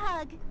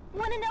Bearhug.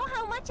 Wanna know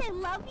how much I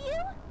love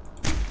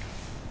you?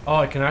 Oh,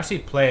 I can actually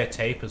play a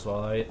tape as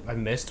well. I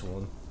missed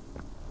one.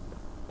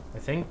 I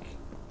think.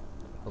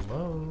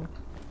 Hello?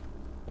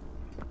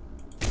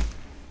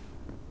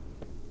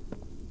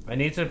 I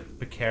need to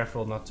be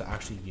careful not to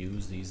actually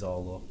use these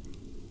all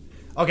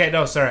up. Okay,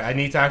 no, sorry. I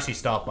need to actually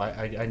stop.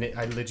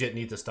 I legit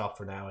need to stop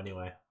for now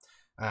anyway.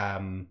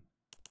 I'm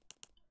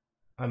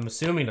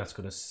assuming that's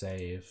going to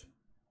save.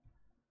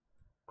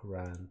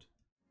 Grand.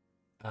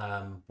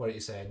 What are you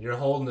saying? You're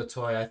holding the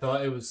toy. I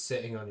thought it was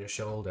sitting on your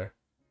shoulder.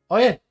 Oh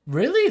yeah,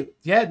 really?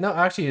 Yeah, no,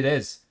 actually it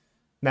is.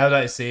 Now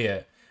that I see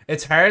it.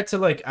 It's hard to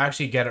like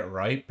actually get it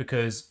right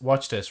because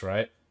watch this,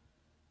 right?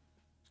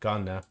 It's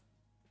gone now.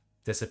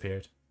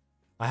 Disappeared.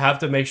 I have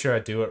to make sure I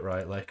do it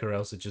right, like, or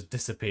else it just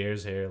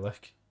disappears here,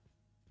 like.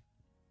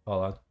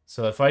 Hold on.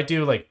 So if I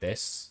do like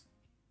this,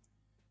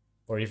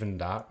 or even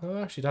that,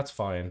 no, actually that's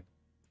fine.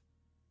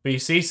 But you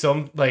see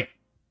some, like,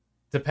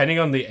 depending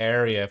on the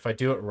area, if I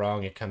do it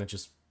wrong, it kind of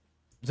just,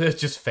 it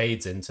just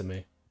fades into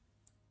me.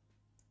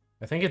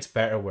 I think it's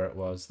better where it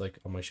was, like,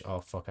 on my, oh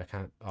fuck, I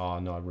can't, oh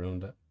no, I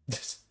ruined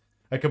it.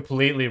 I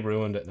completely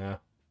ruined it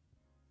now.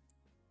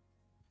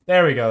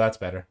 There we go, that's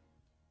better.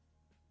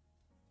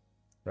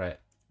 Right.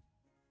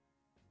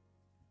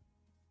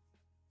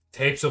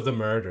 Tapes of the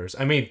murders.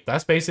 I mean,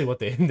 that's basically what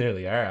they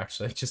nearly are,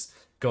 actually. Just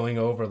going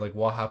over, like,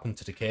 what happened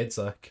to the kids,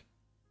 like.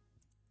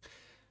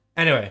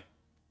 Anyway,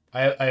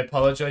 I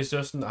apologize,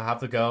 Justin. I have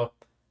to go.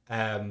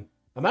 I'm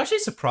actually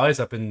surprised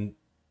I've been...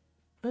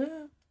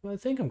 I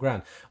think I'm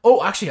grand.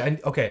 Oh, actually,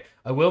 okay.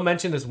 I will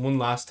mention this one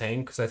last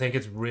thing, because I think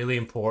it's really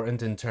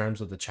important in terms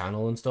of the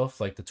channel and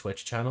stuff, like the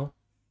Twitch channel.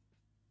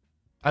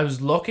 I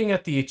was looking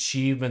at the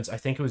achievements, I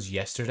think it was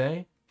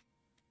yesterday.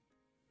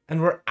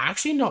 And we're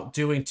actually not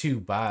doing too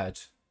bad.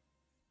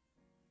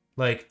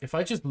 Like, if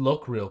I just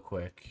look real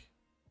quick.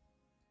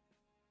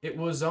 It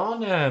was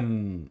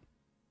on,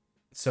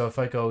 so if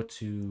I go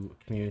to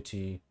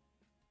community,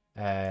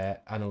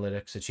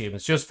 analytics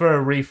achievements, just for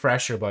a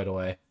refresher, by the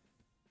way.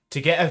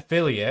 To get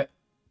affiliate,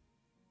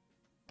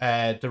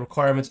 the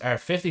requirements are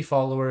 50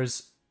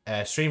 followers,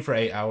 stream for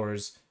 8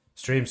 hours,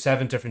 stream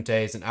 7 different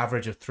days, an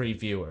average of 3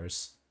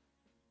 viewers.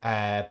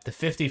 The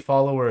 50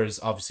 followers,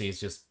 obviously, is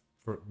just,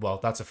 well,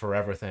 that's a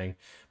forever thing.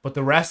 But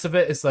the rest of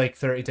it is like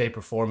 30-day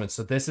performance.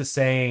 So this is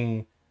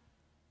saying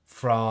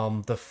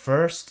from the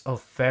 1st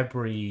of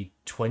February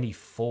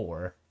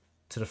 24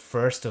 to the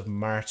 1st of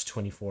March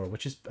 24,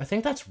 which is, I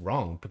think that's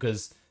wrong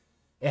because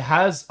it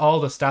has all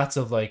the stats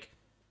of like,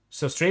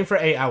 so stream for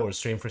 8 hours,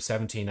 stream for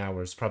 17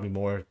 hours, probably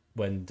more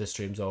when the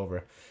stream's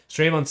over.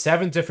 Stream on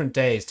 7 different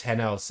days, 10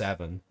 out of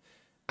 7.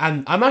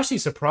 And I'm actually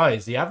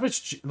surprised. The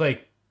average,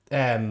 like,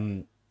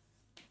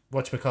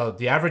 whatchamacallit,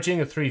 the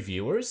averaging of 3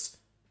 viewers,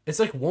 it's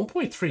like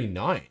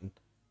 1.39.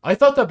 I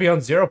thought that'd be on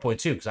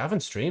 0.2 because I haven't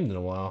streamed in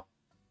a while.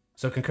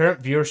 So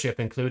concurrent viewership,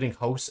 including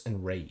hosts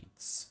and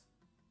raids.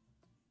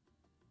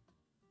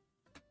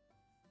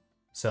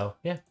 So,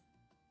 yeah.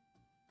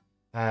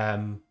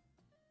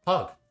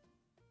 Pog.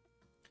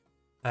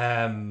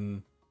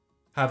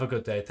 Have a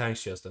good day.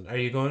 Thanks, Justin. Are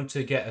you going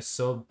to get a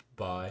sub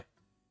by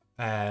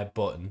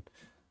button?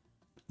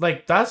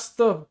 Like, that's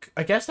the...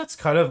 I guess that's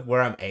kind of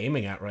where I'm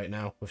aiming at right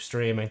now with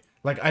streaming.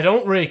 Like, I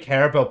don't really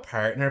care about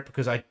partner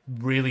because I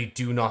really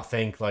do not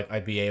think, like,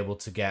 I'd be able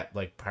to get,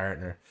 like,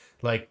 partner.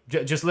 Like,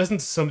 just listen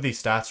to some of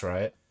these stats,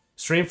 right?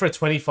 Stream for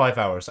 25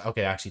 hours.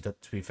 Okay, actually, to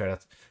be fair,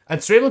 that's...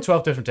 And stream on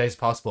 12 different days is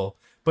possible.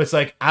 But it's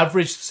like,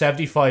 average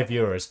 75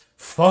 viewers.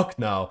 Fuck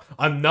no.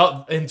 I'm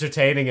not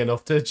entertaining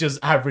enough to just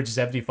average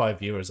 75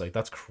 viewers. Like,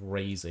 that's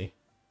crazy.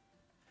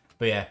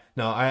 But yeah,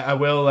 no, I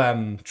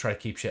will try to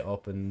keep shit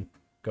up and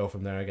go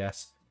from there, I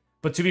guess.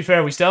 But to be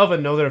fair, we still have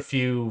another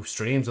few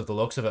streams of the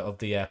looks of it, of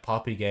the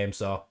Poppy game,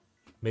 so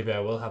maybe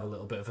I will have a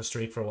little bit of a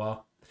streak for a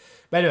while.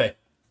 But anyway,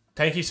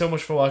 thank you so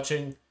much for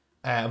watching.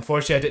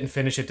 Unfortunately, I didn't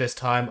finish it this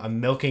time. I'm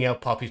milking out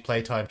Poppy's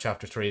Playtime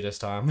Chapter 3 this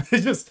time.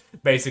 Just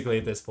basically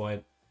at this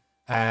point.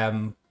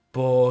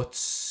 But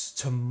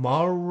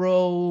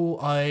tomorrow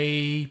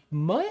I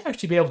might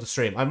actually be able to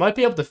stream. I might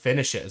be able to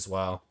finish it as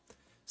well.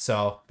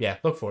 So, yeah,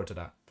 look forward to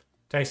that.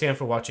 Thanks again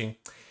for watching,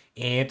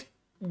 and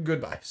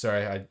goodbye.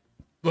 Sorry,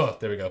 oh,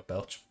 there we go,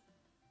 belch.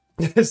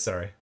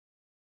 Sorry.